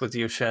memories with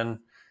you, Shin.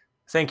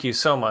 Thank you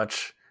so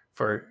much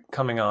for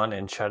coming on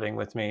and chatting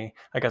with me.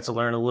 I got to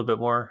learn a little bit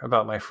more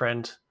about my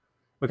friend.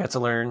 We got to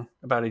learn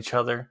about each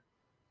other.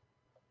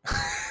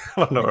 I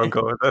don't know where I'm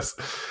going with this,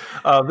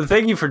 but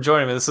thank you for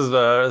joining me. This has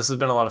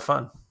been a lot of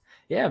fun.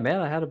 Yeah, man,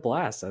 I had a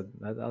blast.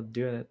 I'll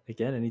do it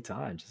again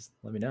anytime. Just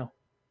let me know.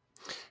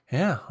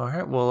 Yeah. All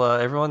right. Well,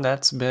 everyone,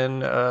 that's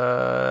been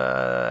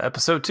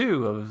episode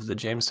 2 of the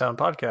Jamestown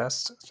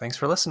podcast. Thanks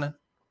for listening.